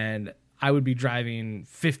 And I would be driving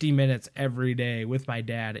 50 minutes every day with my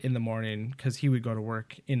dad in the morning, because he would go to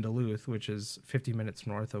work in Duluth, which is 50 minutes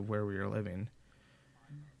north of where we were living.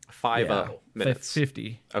 minutes.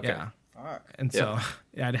 50. Okay. Yeah. And so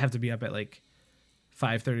I'd have to be up at like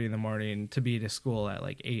 5:30 in the morning to be to school at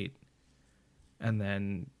like 8, and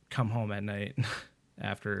then come home at night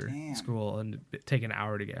after school and take an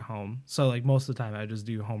hour to get home. So like most of the time I just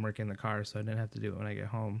do homework in the car, so I didn't have to do it when I get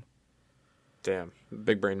home. Damn,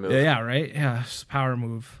 big brain move. Yeah, right. Yeah, just power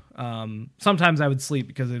move. Sometimes I would sleep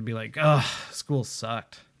because it'd be like, ugh, school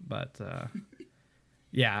sucked. But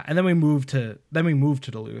yeah, and then we moved to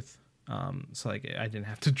Duluth. So like I didn't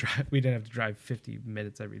have to drive. We didn't have to drive 50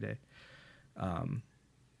 minutes every day.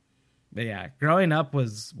 But yeah, growing up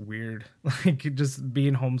was weird. Like just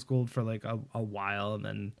being homeschooled for like a while, and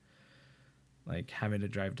then like having to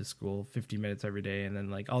drive to school 50 minutes every day, and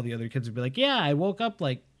then like all the other kids would be like, yeah, I woke up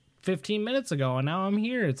like 15 minutes ago and now I'm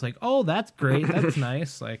here. It's like, oh, that's great. That's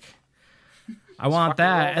nice. Like, I want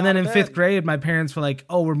that. And then in 5th grade, my parents were like,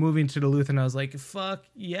 oh, we're moving to Duluth. And I was like, fuck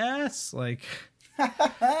yes. Like,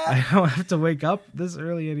 I don't have to wake up this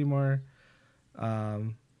early anymore.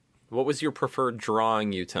 What was your preferred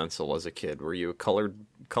drawing utensil as a kid? Were you a colored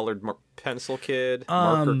pencil kid,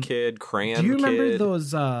 marker kid, crayon kid? Do you remember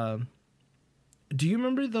those? Do you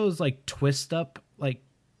remember those like twist up like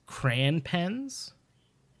crayon pens?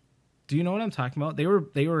 Do you know what I'm talking about? They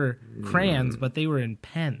were crayons, but they were in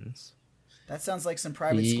pens. That sounds like some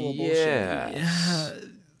private school bullshit. Yeah.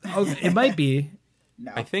 Oh, it might be.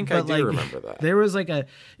 No. I think I do remember that. There was it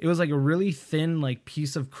was like a really thin like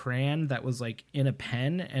piece of crayon that was like in a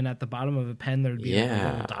pen, and at the bottom of a pen there'd be like a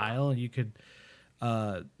little dial, and you could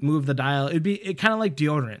move the dial. It kind of like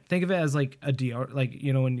deodorant. Think of it as like a deodorant, like,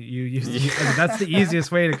 you know, when you use like, that's the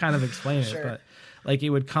easiest way to kind of explain it. But like it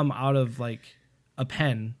would come out of like a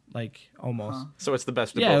pen, like almost. Huh. So it's the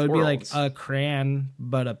best of both worlds. Yeah, it would worlds. be like a crayon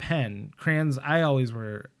but a pen. Crayons, I was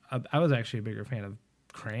actually a bigger fan of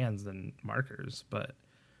crayons than markers, but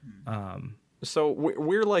so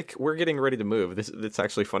we're getting ready to move. It's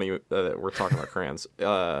actually funny that we're talking about crayons.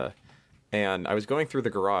 And I was going through the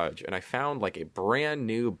garage and I found like a brand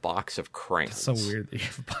new box of crayons. It's so weird that you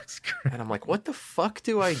have a box of crayons. And I'm like, what the fuck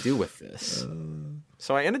do I do with this?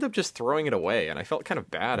 So I ended up just throwing it away, and I felt kind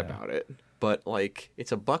of bad about it. But like,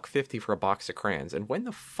 it's $1.50 for a box of crayons, and when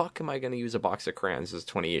the fuck am I going to use a box of crayons as a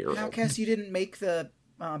 28-year-old? Now, Cass, you didn't make the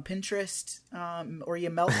Pinterest, or you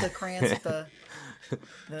melt the crayons with the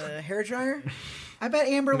hairdryer? I bet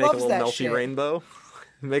Amber loves that melty shit. Rainbow.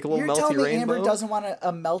 Make a little You're melty telling me rainbow. Amber doesn't want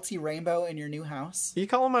a melty rainbow in your new house? You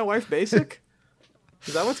calling my wife basic?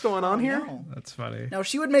 Is that what's going on here? No. That's funny. No,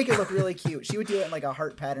 she would make it look really cute. She would do it in like a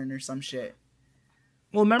heart pattern or some shit.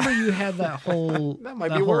 Well, remember you had that whole that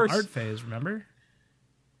might be worse. art phase, remember?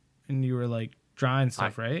 And you were like drawing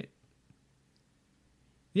stuff, right?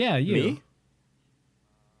 Yeah, you. Me?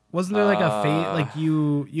 Wasn't there like a phase, like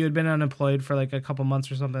you had been unemployed for like a couple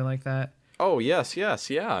months or something like that? Oh, yes,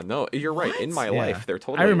 yeah. No, you're right. In my life, there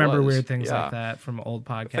totally I remember was. weird things like that from old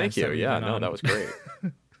podcasts. Thank you. Yeah, no, on. that was great.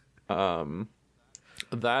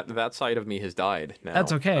 That side of me has died now.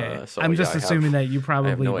 That's okay. So, I'm just assuming that you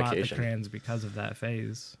probably no bought occasion. the crayons because of that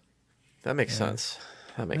phase. That makes sense.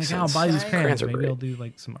 That makes like, sense. I'll buy these crayons. Crayons are Maybe great. I'll do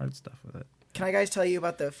like some art stuff with it. Can I guys tell you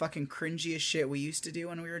about the fucking cringiest shit we used to do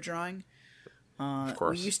when we were drawing? Of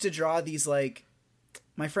course. We used to draw these, like,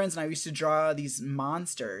 my friends and I used to draw these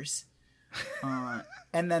monsters.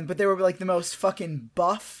 But they were like the most fucking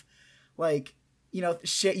buff, like, you know,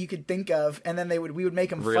 shit you could think of. And then we would make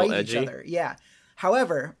them Real fight edgy. each other. Yeah.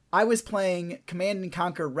 However, I was playing Command &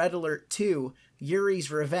 Conquer Red Alert 2, Yuri's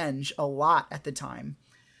Revenge, a lot at the time.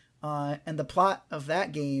 And the plot of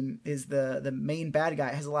that game is the main bad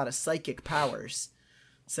guy has a lot of psychic powers.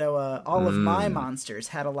 So all of my monsters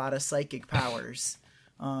had a lot of psychic powers.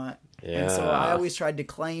 And so I always tried to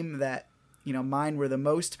claim that, you know, mine were the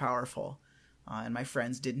most powerful. And my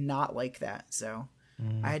friends did not like that. So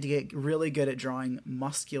I had to get really good at drawing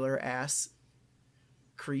muscular ass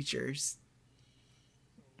creatures.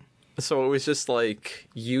 So it was just like,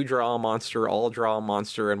 you draw a monster, I'll draw a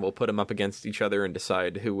monster, and we'll put them up against each other and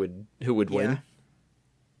decide who would win.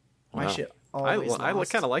 My Wow. shit always I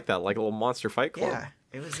lost. kind of like that, like a little monster fight club. Yeah,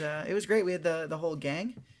 it was great. We had the whole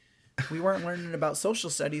gang. We weren't learning about social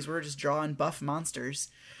studies. We were just drawing buff monsters.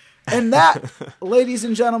 And that, ladies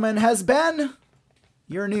and gentlemen, has been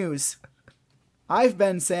your news. I've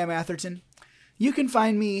been Sam Atherton. You can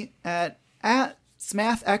find me at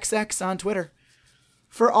SmathXX on Twitter.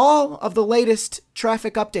 For all of the latest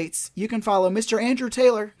traffic updates, you can follow Mr. Andrew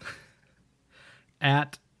Taylor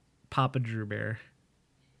At Papa Drew Bear.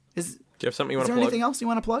 Do you have something you want Is to there plug? anything else you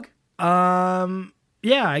want to plug?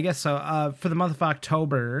 Yeah, I guess so. For the month of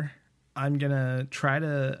October, I'm gonna try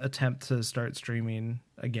to attempt to start streaming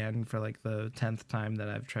again for like the 10th time that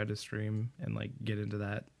I've tried to stream and like get into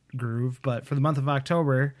that groove. But for the month of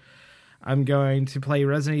October, I'm going to play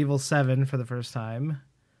Resident Evil 7 for the first time.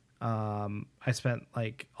 I spent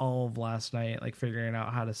like all of last night like figuring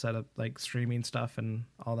out how to set up like streaming stuff and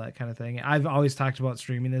all that kind of thing. I've always talked about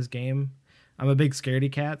streaming this game. I'm a big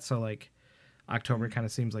scaredy cat, so like October kind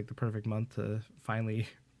of seems like the perfect month to finally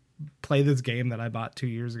play this game that I bought 2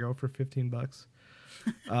 years ago for $15.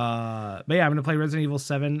 But yeah, I'm going to play Resident Evil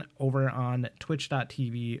 7 over on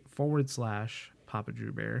twitch.tv/Papa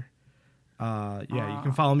Drew Bear. Yeah, you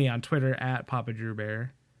can follow me on Twitter at Papa Drew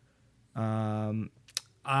Bear.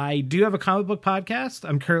 I do have a comic book podcast.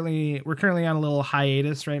 We're currently on a little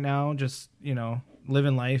hiatus right now, just, you know,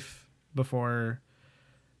 living life before,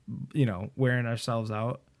 you know, wearing ourselves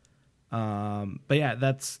out. But yeah,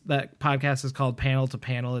 that podcast is called Panel to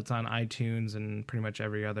Panel. It's on iTunes and pretty much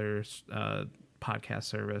every other podcast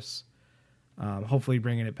service. Hopefully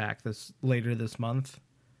bringing it back later this month.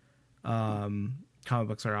 Comic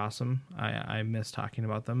books are awesome. I miss talking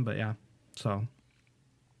about them, but yeah. So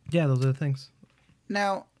yeah, those are the things.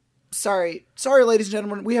 Now, sorry, ladies and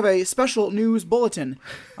gentlemen, we have a special news bulletin.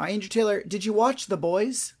 Andrew Taylor, did you watch The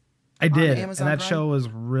Boys? I did, and Amazon that Prime? show was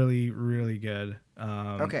really, really good.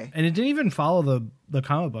 Okay. And it didn't even follow the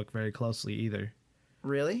comic book very closely either.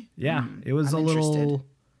 Really? Yeah, it was I'm interested.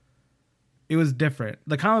 It was different.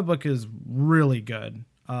 The comic book is really good.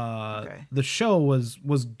 Okay. The show was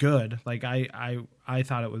good. Like I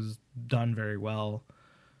thought it was done very well.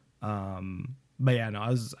 But yeah,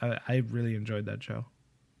 no, I really enjoyed that show.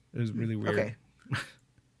 It was really weird. Okay.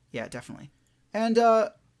 Yeah, definitely. And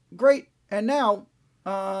great. And now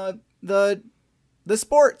the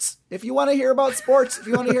sports. If you want to hear about sports, if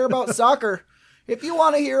you want to hear about soccer, if you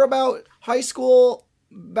want to hear about high school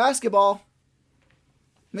basketball,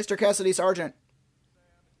 Mr. Cassidy Sargent.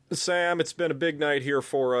 Sam, it's been a big night here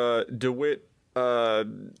for DeWitt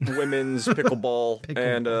women's pickleball.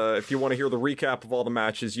 And if you want to hear the recap of all the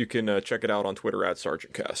matches, you can check it out on Twitter at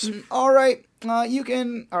SergeantCass. All right. All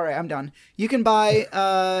right, I'm done. You can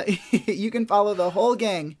buy, you can follow the whole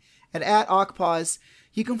gang at Awkpaws.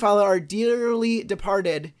 You can follow our dearly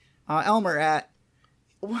departed Elmer at,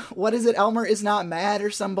 what is it? Elmer is not mad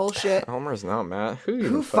or some bullshit. Elmer's not mad.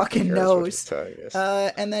 Who fucking knows?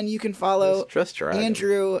 And then you can follow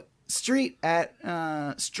Andrew Street at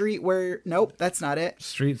Street where, nope, that's not it.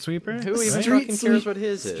 Street Sweeper? Who even fucking cares what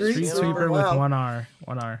his is? Street Sweeper with wow. one R.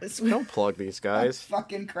 Don't plug these guys. I'm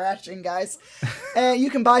fucking crashing, guys. And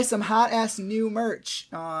you can buy some hot ass new merch.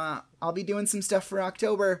 I'll be doing some stuff for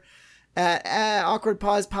October at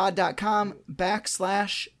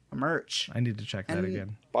awkwardpausepod.com/merch. I need to check that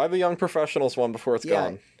again. Buy the Young Professionals one before it's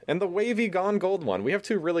gone. And the Wavy Gone Gold one. We have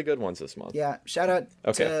two really good ones this month. Yeah, shout out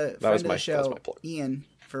to that was friend of my the show, plug. Ian,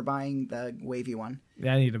 for buying the wavy one.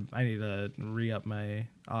 Yeah, I need to re-up my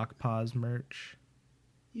Awkpaws merch.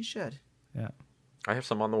 You should. Yeah. I have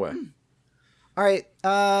some on the way. All right.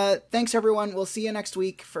 Thanks, everyone. We'll see you next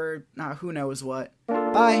week for who knows what.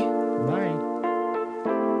 Bye. Bye.